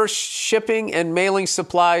low, order shipping and mailing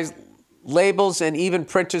supplies, labels, and even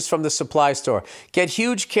printers from the supply store. Get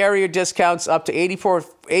huge carrier discounts up to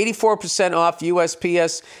 84% off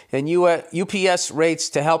USPS and UPS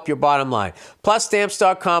rates to help your bottom line. Plus,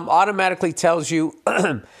 Stamps.com automatically tells you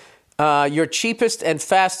your cheapest and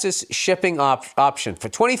fastest shipping option. For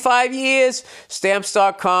 25 years,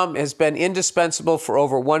 Stamps.com has been indispensable for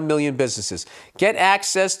over 1 million businesses. Get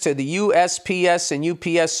access to the USPS and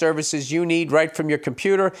UPS services you need right from your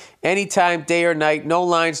computer, anytime, day or night. No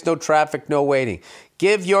lines, no traffic, no waiting.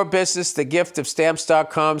 Give your business the gift of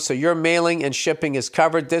Stamps.com so your mailing and shipping is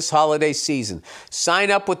covered this holiday season. Sign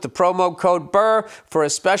up with the promo code Burr for a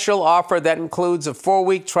special offer that includes a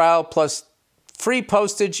 4-week trial plus free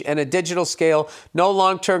postage and a digital scale. No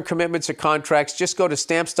long-term commitments or contracts. Just go to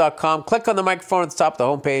Stamps.com, click on the microphone at the top of the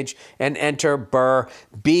homepage, and enter Burr,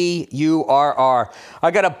 B-U-R-R. I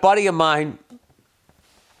got a buddy of mine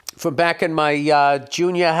from back in my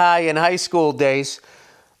junior high and high school days,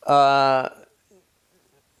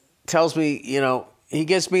 tells me, you know, he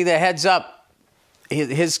gives me the heads up.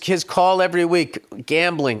 His call every week,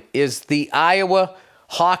 gambling, is the Iowa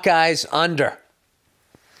Hawkeyes under.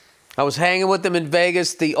 I was hanging with them in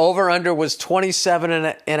Vegas. The over-under was 27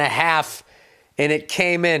 and a half, and it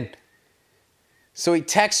came in. So he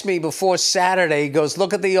texts me before Saturday. He goes,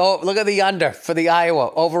 look at the under for the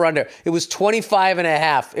Iowa, over-under. It was 25 and a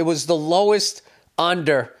half. It was the lowest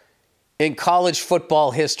under in college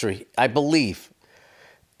football history, I believe.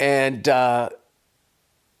 And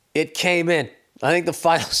it came in. I think the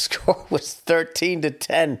final score was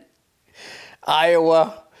 13-10.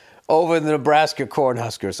 Iowa over the Nebraska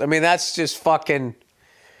Cornhuskers. I mean, that's just fucking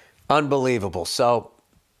unbelievable. So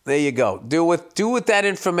there you go. Do with that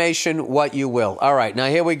information what you will. All right, now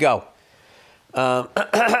here we go. Oh,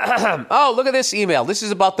 look at this email. This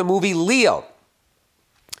is about the movie Leo,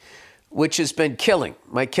 which has been killing.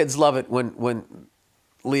 My kids love it when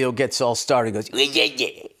Leo gets all started. He goes,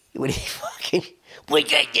 when he fucking,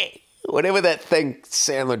 whatever that thing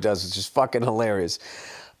Sandler does is just fucking hilarious.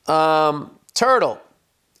 Turtle.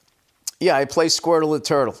 Yeah, I play Squirtle the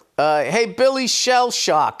Turtle. Hey, Billy Shell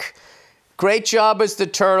Shock. Great job as the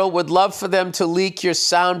Turtle. Would love for them to leak your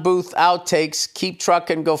sound booth outtakes. Keep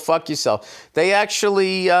trucking, go fuck yourself. They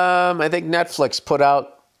actually, I think Netflix put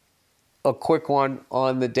out a quick one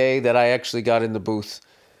on the day that I actually got in the booth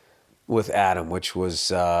with Adam, which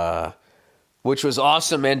was awesome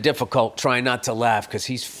and difficult, trying not to laugh because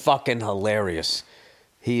he's fucking hilarious.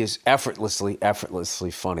 He is effortlessly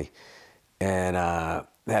funny. And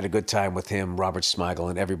had a good time with him, Robert Smigel,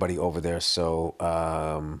 and everybody over there. So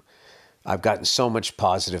I've gotten so much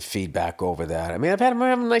positive feedback over that. I mean, I'm having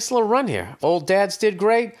a nice little run here. Old Dads did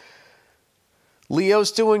great.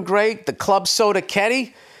 Leo's doing great. The Club Soda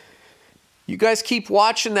Kenny. You guys keep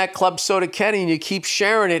watching that Club Soda Kenny and you keep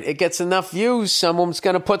sharing it. It gets enough views. Someone's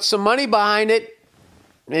going to put some money behind it.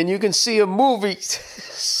 And you can see a movie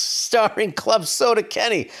starring Club Soda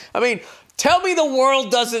Kenny. I mean, tell me the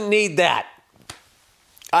world doesn't need that.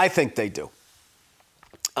 I think they do.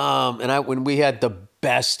 When we had the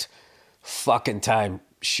best fucking time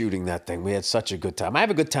shooting that thing, we had such a good time. I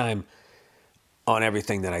have a good time on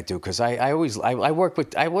everything that I do because I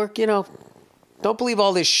work, you know, don't believe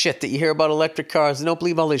all this shit that you hear about electric cars and don't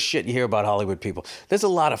believe all this shit you hear about Hollywood people. There's a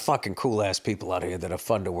lot of fucking cool ass people out here that are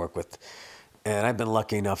fun to work with. And I've been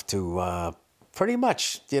lucky enough to pretty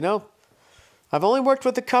much, you know, I've only worked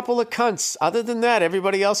with a couple of cunts. Other than that,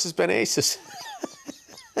 everybody else has been aces.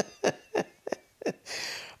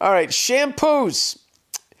 All right, shampoos.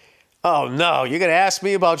 Oh, no, you're going to ask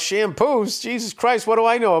me about shampoos? Jesus Christ, what do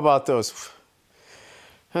I know about those?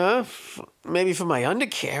 Huh? Maybe for my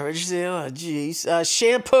undercarriage there. Oh, jeez.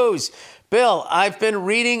 Shampoos. Bill, I've been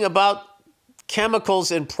reading about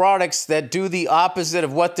chemicals and products that do the opposite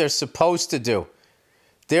of what they're supposed to do.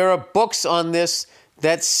 There are books on this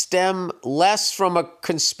that stem less from a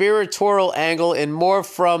conspiratorial angle and more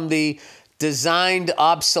from the designed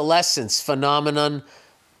obsolescence phenomenon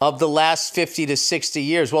of the last 50 to 60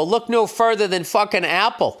 years. Well, look no further than fucking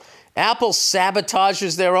Apple. Apple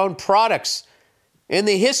sabotages their own products. In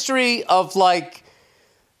the history of like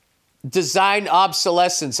design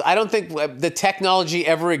obsolescence, I don't think the technology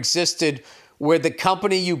ever existed where the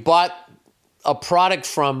company you bought a product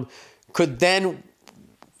from could then,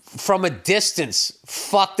 from a distance,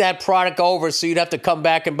 fuck that product over so you'd have to come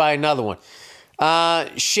back and buy another one.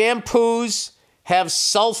 Shampoos have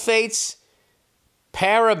sulfates,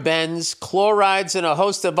 parabens, chlorides, and a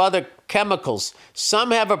host of other chemicals.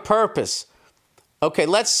 Some have a purpose. Okay,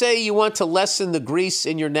 let's say you want to lessen the grease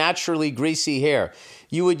in your naturally greasy hair.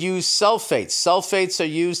 You would use sulfates. Sulfates are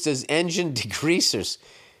used as engine degreasers.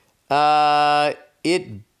 It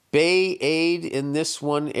may aid in this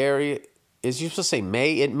one area. Is you supposed to say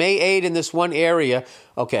may? It may aid in this one area.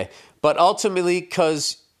 Okay, but ultimately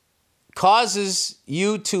causes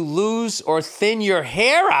you to lose or thin your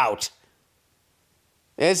hair out.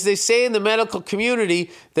 As they say in the medical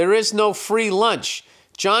community, there is no free lunch.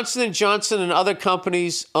 Johnson & Johnson and other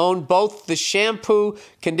companies own both the shampoo,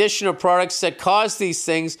 conditioner products that cause these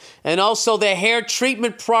things and also the hair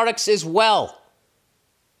treatment products as well.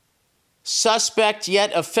 Suspect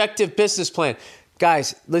yet effective business plan.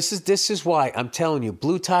 Guys, this is why I'm telling you,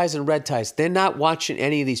 blue ties and red ties, they're not watching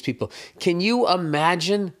any of these people. Can you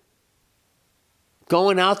imagine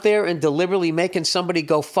going out there and deliberately making somebody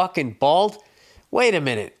go fucking bald? Wait a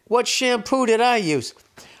minute, what shampoo did I use?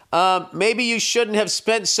 Maybe you shouldn't have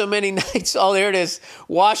spent so many nights, oh, there it is,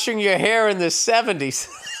 washing your hair in the 70s.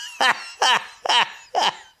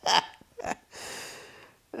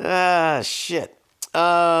 Shit.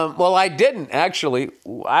 Well, I didn't, actually.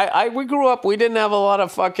 We grew up, we didn't have a lot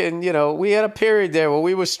of fucking, we had a period there where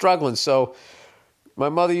we were struggling. So my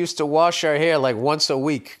mother used to wash our hair like once a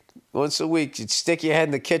week. Once a week, you'd stick your head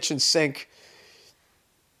in the kitchen sink.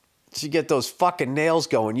 She'd get those fucking nails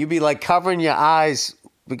going. You'd be like covering your eyes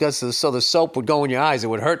so the soap would go in your eyes. It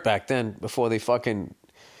would hurt back then before they fucking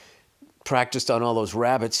practiced on all those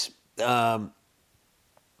rabbits. Yeah.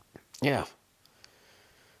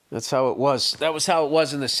 That's how it was. That was how it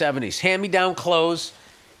was in the 70s. Hand-me-down clothes.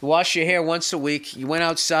 You wash your hair once a week. You went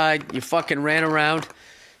outside. You fucking ran around.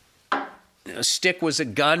 A stick was a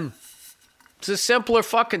gun. It's a simpler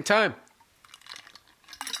fucking time.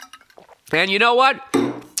 And you know what?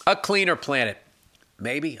 A cleaner planet.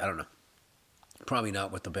 Maybe. I don't know. Probably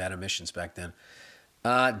not with the bad emissions back then.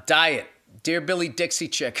 Diet. Dear Billy Dixie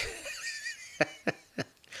Chick.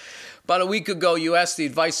 About a week ago, you asked the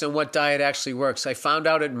advice on what diet actually works. I found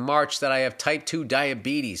out in March that I have type 2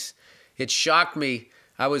 diabetes. It shocked me.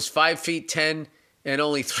 I was 5'10" and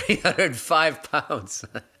only 305 pounds.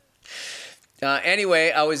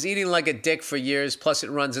 Anyway, I was eating like a dick for years, plus it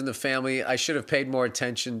runs in the family. I should have paid more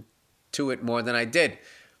attention to it more than I did.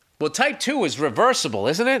 Well, type 2 is reversible,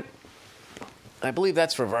 isn't it? I believe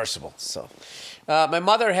that's reversible. So, my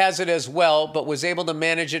mother has it as well, but was able to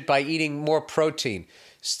manage it by eating more protein.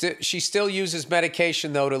 She still uses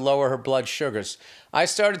medication, though, to lower her blood sugars. I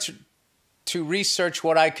started to research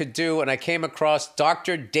what I could do, and I came across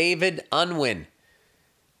Dr. David Unwin,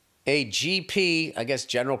 a GP, I guess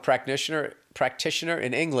general practitioner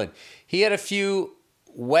in England. He had a few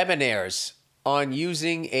webinars on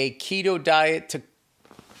using a keto diet to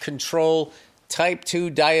control type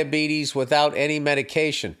 2 diabetes without any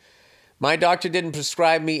medication. My doctor didn't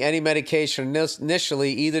prescribe me any medication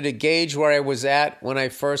initially, either to gauge where I was at when I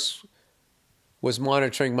first was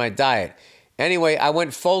monitoring my diet. Anyway, I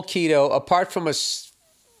went full keto. Apart from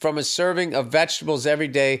a serving of vegetables every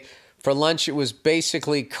day, for lunch it was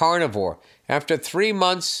basically carnivore. After 3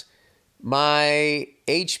 months, my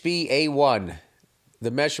HbA1,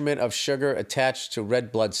 the measurement of sugar attached to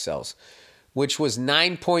red blood cells, which was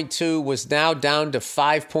 9.2, was now down to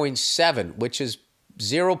 5.7, which is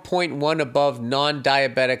 0.1 above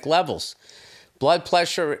non-diabetic levels. Blood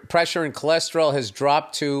pressure and cholesterol has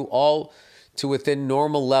dropped to within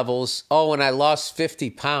normal levels. Oh, and I lost 50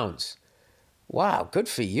 pounds. Wow, good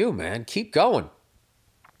for you, man. Keep going.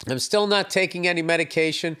 I'm still not taking any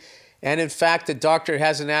medication, and in fact, the doctor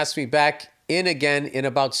hasn't asked me back in again in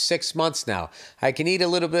about 6 months now. I can eat a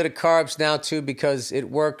little bit of carbs now too because it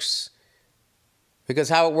works. Because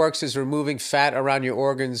how it works is removing fat around your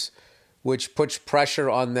organs, which puts pressure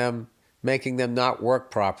on them making them not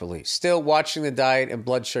work properly. Still watching the diet and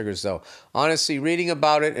blood sugars, though. Honestly, reading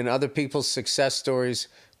about it and other people's success stories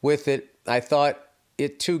with it, I thought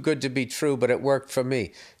it too good to be true, but it worked for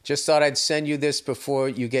me. Just thought I'd send you this before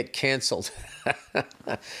you get canceled.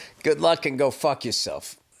 Good luck and go fuck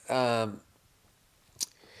yourself. Why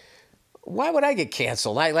would I get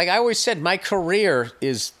canceled? Like I always said, my career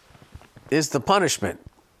is the punishment.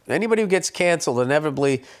 Anybody who gets canceled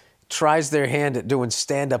inevitably tries their hand at doing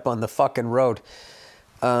stand-up on the fucking road,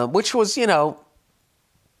 which was,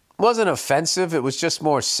 wasn't offensive. It was just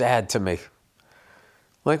more sad to me.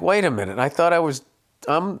 Like, wait a minute. I thought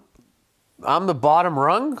I'm the bottom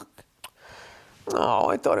rung? Oh,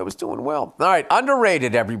 I thought I was doing well. All right,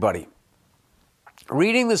 underrated, everybody.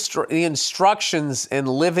 Reading the instructions and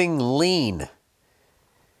living lean.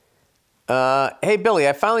 Hey, Billy,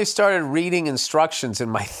 I finally started reading instructions in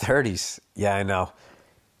my 30s. Yeah, I know.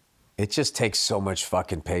 It just takes so much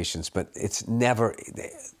fucking patience, but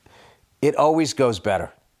it always goes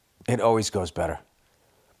better. It always goes better.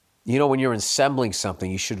 When you're assembling something,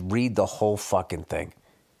 you should read the whole fucking thing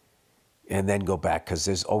and then go back, because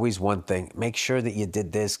there's always one thing. Make sure that you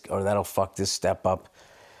did this or that'll fuck this step up.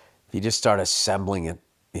 If you just start assembling it,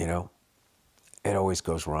 it always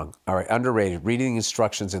goes wrong. All right, underrated. Reading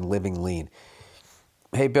instructions and living lean.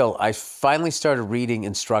 Hey, Bill, I finally started reading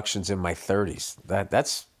instructions in my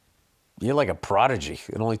 30s. You're like a prodigy.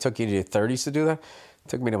 It only took you to your 30s to do that? It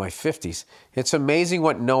took me to my 50s. It's amazing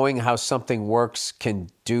what knowing how something works can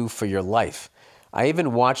do for your life. I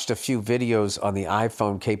even watched a few videos on the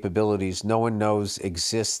iPhone capabilities no one knows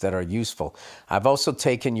exist that are useful. I've also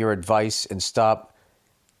taken your advice and stopped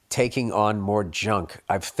taking on more junk.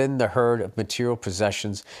 I've thinned the herd of material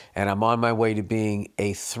possessions, and I'm on my way to being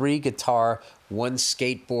a 3 guitar, 1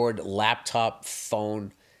 skateboard, laptop,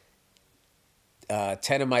 phone,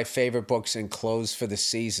 10 of my favorite books, and clothes for the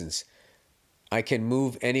seasons. I can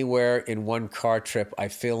move anywhere in 1 car trip. I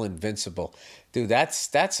feel invincible. Dude,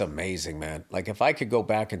 that's amazing, man. Like, if I could go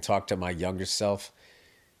back and talk to my younger self,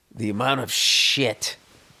 the amount of shit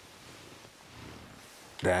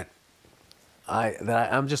that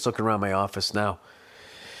I'm just looking around my office now.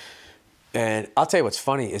 And I'll tell you what's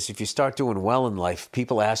funny is if you start doing well in life,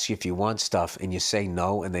 people ask you if you want stuff and you say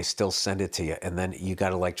no and they still send it to you. And then you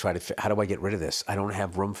got to try to, how do I get rid of this? I don't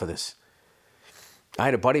have room for this. I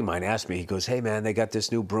had a buddy of mine ask me, he goes, hey man, they got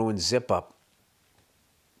this new Bruin zip up.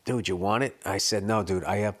 Dude, you want it? I said, no, dude,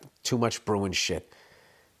 I have too much Bruin shit.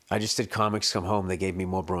 I just did Comics Come Home. They gave me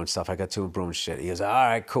more Bruin stuff. I got too much Bruin shit. He goes, all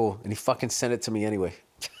right, cool. And he fucking sent it to me anyway.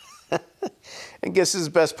 And guess this is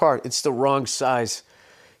the best part. It's the wrong size.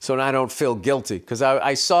 So now I don't feel guilty. Because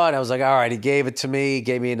I saw it. I was like, all right, he gave it to me. He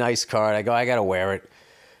gave me a nice card. I go, I got to wear it.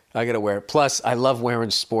 I got to wear it. Plus, I love wearing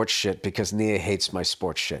sports shit because Nia hates my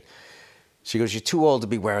sports shit. She goes, you're too old to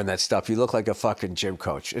be wearing that stuff. You look like a fucking gym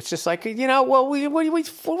coach. It's just like, well,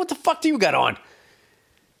 what the fuck do you got on?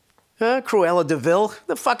 Huh? Cruella de Vil?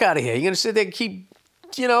 The fuck out of here. You're going to sit there and keep,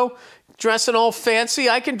 dressing all fancy?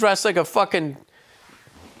 I can dress like a fucking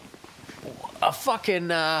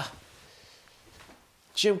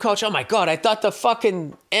gym coach. Oh my God, I thought the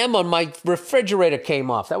fucking M on my refrigerator came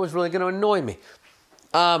off. That was really going to annoy me.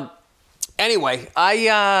 Anyway,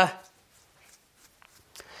 I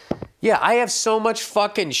have so much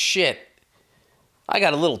fucking shit. I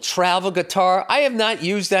got a little travel guitar. I have not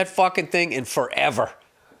used that fucking thing in forever.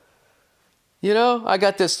 I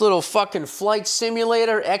got this little fucking flight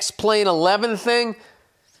simulator, X-Plane 11 thing.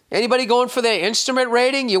 Anybody going for their instrument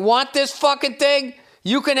rating? You want this fucking thing?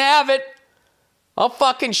 You can have it. I'll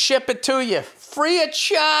fucking ship it to you. Free of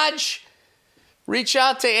charge. Reach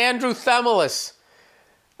out to Andrew Themelis.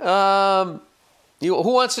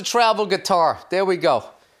 Who wants a travel guitar? There we go.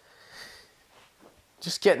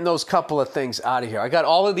 Just getting those couple of things out of here. I got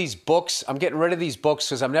all of these books. I'm getting rid of these books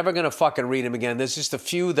because I'm never going to fucking read them again. There's just a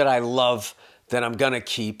few that I love that I'm going to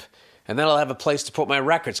keep. And then I'll have a place to put my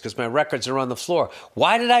records because my records are on the floor.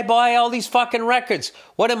 Why did I buy all these fucking records?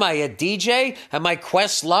 What am I, a DJ? Am I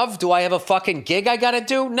Questlove? Do I have a fucking gig I got to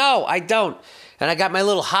do? No, I don't. And I got my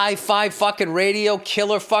little hi-fi fucking radio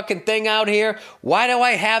killer fucking thing out here. Why do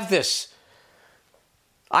I have this?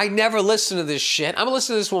 I never listen to this shit. I'm going to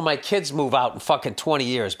listen to this when my kids move out in fucking 20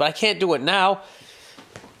 years. But I can't do it now.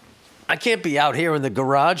 I can't be out here in the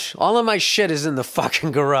garage. All of my shit is in the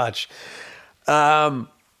fucking garage.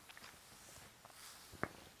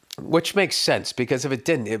 Which makes sense, because if it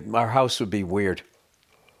didn't, our house would be weird.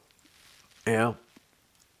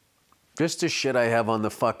 Just the shit I have on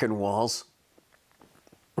the fucking walls.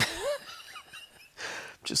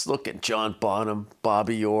 Just look at John Bonham,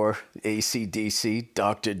 Bobby Orr, AC/DC,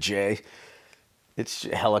 Dr. J. It's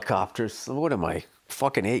helicopters. What am I?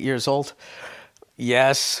 fucking 8 years old?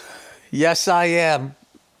 Yes. Yes, I am.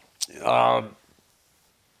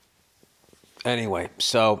 Anyway,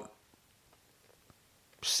 so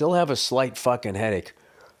still have a slight fucking headache.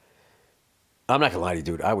 I'm not gonna lie to you,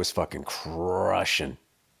 dude. I was fucking crushing.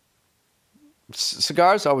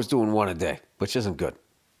 Cigars, I was doing one a day, which isn't good.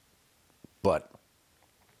 But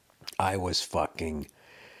I was fucking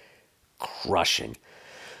crushing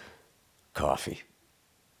coffee.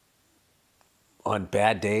 On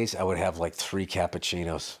bad days, I would have like 3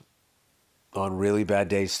 cappuccinos. On really bad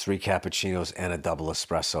days, 3 cappuccinos and a double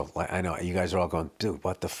espresso. Like, I know you guys are all going, dude,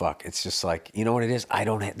 what the fuck? It's just like, you know what it is? I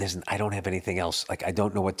don't have anything else. Like, I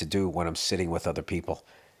don't know what to do when I'm sitting with other people.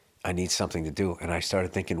 I need something to do. And I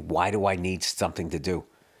started thinking, why do I need something to do?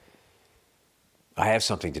 I have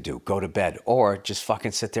something to do. Go to bed. Or just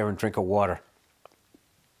fucking sit there and drink a water.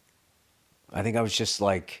 I think I was just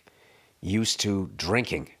like used to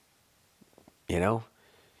drinking, you know?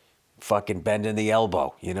 Fucking bending the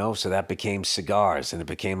elbow, you know? So that became cigars and it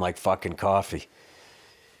became like fucking coffee.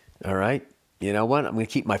 All right? You know what? I'm going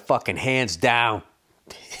to keep my fucking hands down.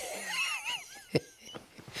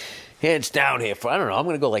 Hands down here for, I don't know, I'm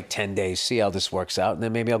going to go like 10 days, see how this works out. And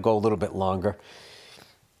then maybe I'll go a little bit longer.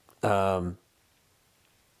 I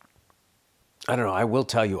don't know. I will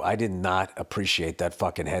tell you, I did not appreciate that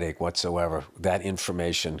fucking headache whatsoever. That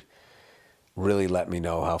information really let me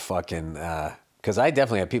know how fucking, because I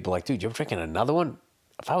definitely had people like, dude, you're drinking another one?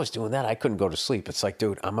 If I was doing that, I couldn't go to sleep. It's like,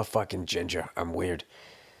 dude, I'm a fucking ginger. I'm weird.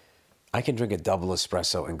 I can drink a double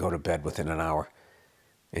espresso and go to bed within an hour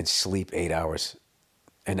and sleep 8 hours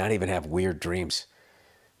and not even have weird dreams.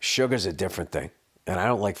 Sugar's a different thing. And I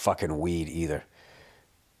don't like fucking weed either.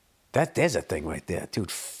 There's a thing right there.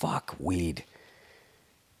 Dude, fuck weed.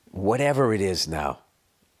 Whatever it is now.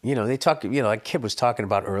 You know, they talk, you know, that kid was talking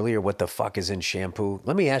about earlier what the fuck is in shampoo.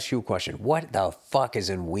 Let me ask you a question. What the fuck is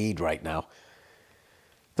in weed right now?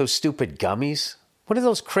 Those stupid gummies? What are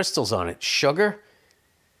those crystals on it? Sugar?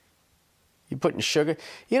 You putting sugar?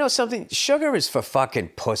 You know something? Sugar is for fucking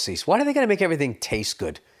pussies. Why are they going to make everything taste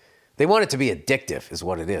good? They want it to be addictive is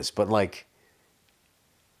what it is. But like,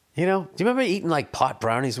 you know, do you remember eating like pot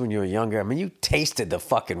brownies when you were younger? I mean, you tasted the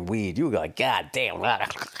fucking weed. You were like, God damn.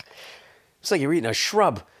 It's like you're eating a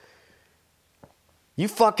shrub. You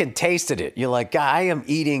fucking tasted it. You're like, God, I am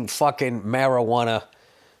eating fucking marijuana.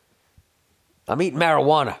 I'm eating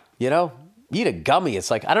marijuana, you know? You eat a gummy.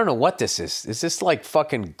 It's like, I don't know what this is. Is this like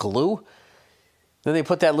fucking glue? Then they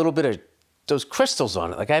put that little bit of those crystals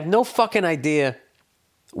on it. Like, I have no fucking idea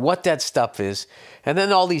what that stuff is. And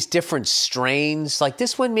then all these different strains. Like,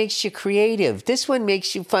 this one makes you creative. This one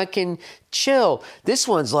makes you fucking chill. This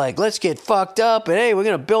one's like, let's get fucked up. And hey, we're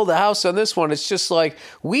going to build a house on this one. It's just like,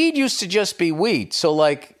 weed used to just be weed. So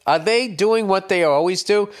like, are they doing what they always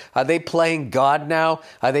do? Are they playing God now?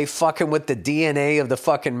 Are they fucking with the DNA of the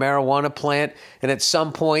fucking marijuana plant? And at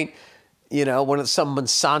some point, you know, when some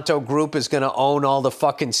Monsanto group is going to own all the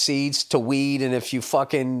fucking seeds to weed. And if you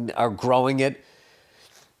fucking are growing it,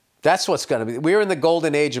 that's what's going to be. We're in the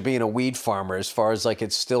golden age of being a weed farmer as far as like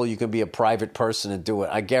it's still, you can be a private person and do it.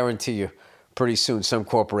 I guarantee you pretty soon some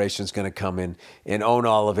corporation's going to come in and own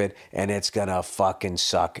all of it and it's going to fucking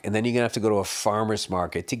suck. And then you're going to have to go to a farmer's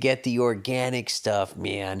market to get the organic stuff,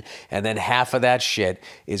 man. And then half of that shit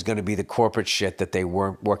is going to be the corporate shit that they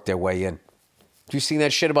work their way in. Do you see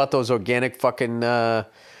that shit about those organic fucking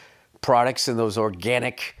products and those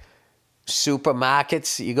organic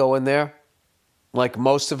supermarkets? You go in there. Like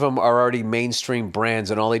most of them are already mainstream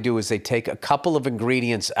brands and all they do is they take a couple of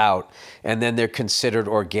ingredients out and then they're considered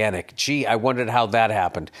organic. Gee, I wondered how that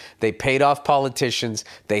happened. They paid off politicians.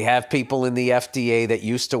 They have people in the FDA that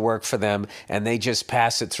used to work for them and they just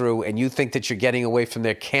pass it through and you think that you're getting away from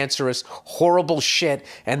their cancerous, horrible shit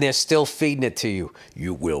and they're still feeding it to you.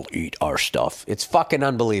 You will eat our stuff. It's fucking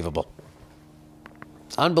unbelievable.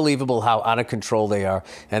 It's unbelievable how out of control they are.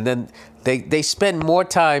 And then they spend more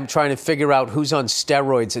time trying to figure out who's on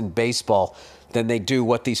steroids in baseball than they do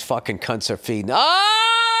what these fucking cunts are feeding. Oh,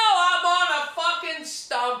 I'm on a fucking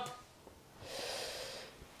stump.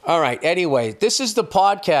 All right, anyway, this is the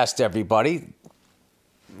podcast, everybody.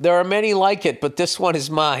 There are many like it, but this one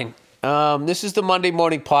is mine. This is the Monday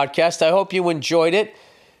Morning Podcast. I hope you enjoyed it.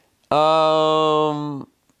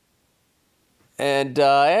 And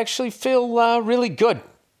I actually feel really good.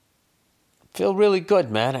 Feel really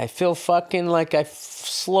good, man. I feel fucking like I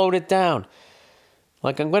slowed it down.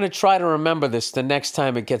 Like I'm going to try to remember this the next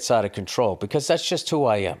time it gets out of control because that's just who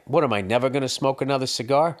I am. What, am I never going to smoke another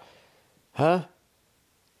cigar? Huh?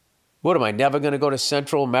 What, am I never going to go to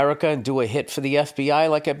Central America and do a hit for the FBI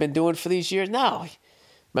like I've been doing for these years? No.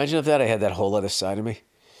 Imagine if I had that whole other side of me.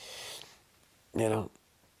 You know,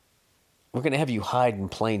 we're going to have you hide in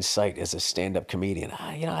plain sight as a stand-up comedian.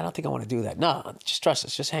 I don't think I want to do that. No, just trust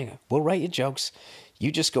us. Just hang on. We'll write your jokes.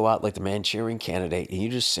 You just go out like the Manchurian Candidate and you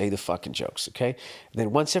just say the fucking jokes, okay? And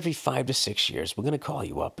then once every 5 to 6 years, we're going to call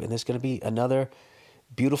you up, and there's going to be another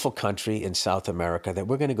beautiful country in South America that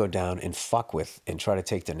we're going to go down and fuck with and try to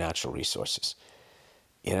take their natural resources,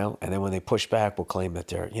 you know? And then when they push back, we'll claim that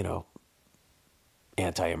they're,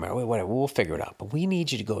 anti-American, whatever. We'll figure it out. But we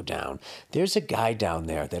need you to go down. There's a guy down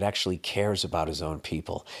there that actually cares about his own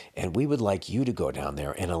people, and we would like you to go down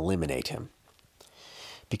there and eliminate him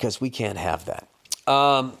because we can't have that.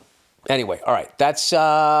 Anyway, all right. That's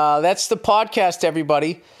the podcast,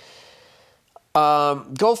 everybody.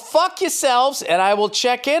 Go fuck yourselves, and I will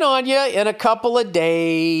check in on you in a couple of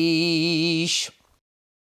days.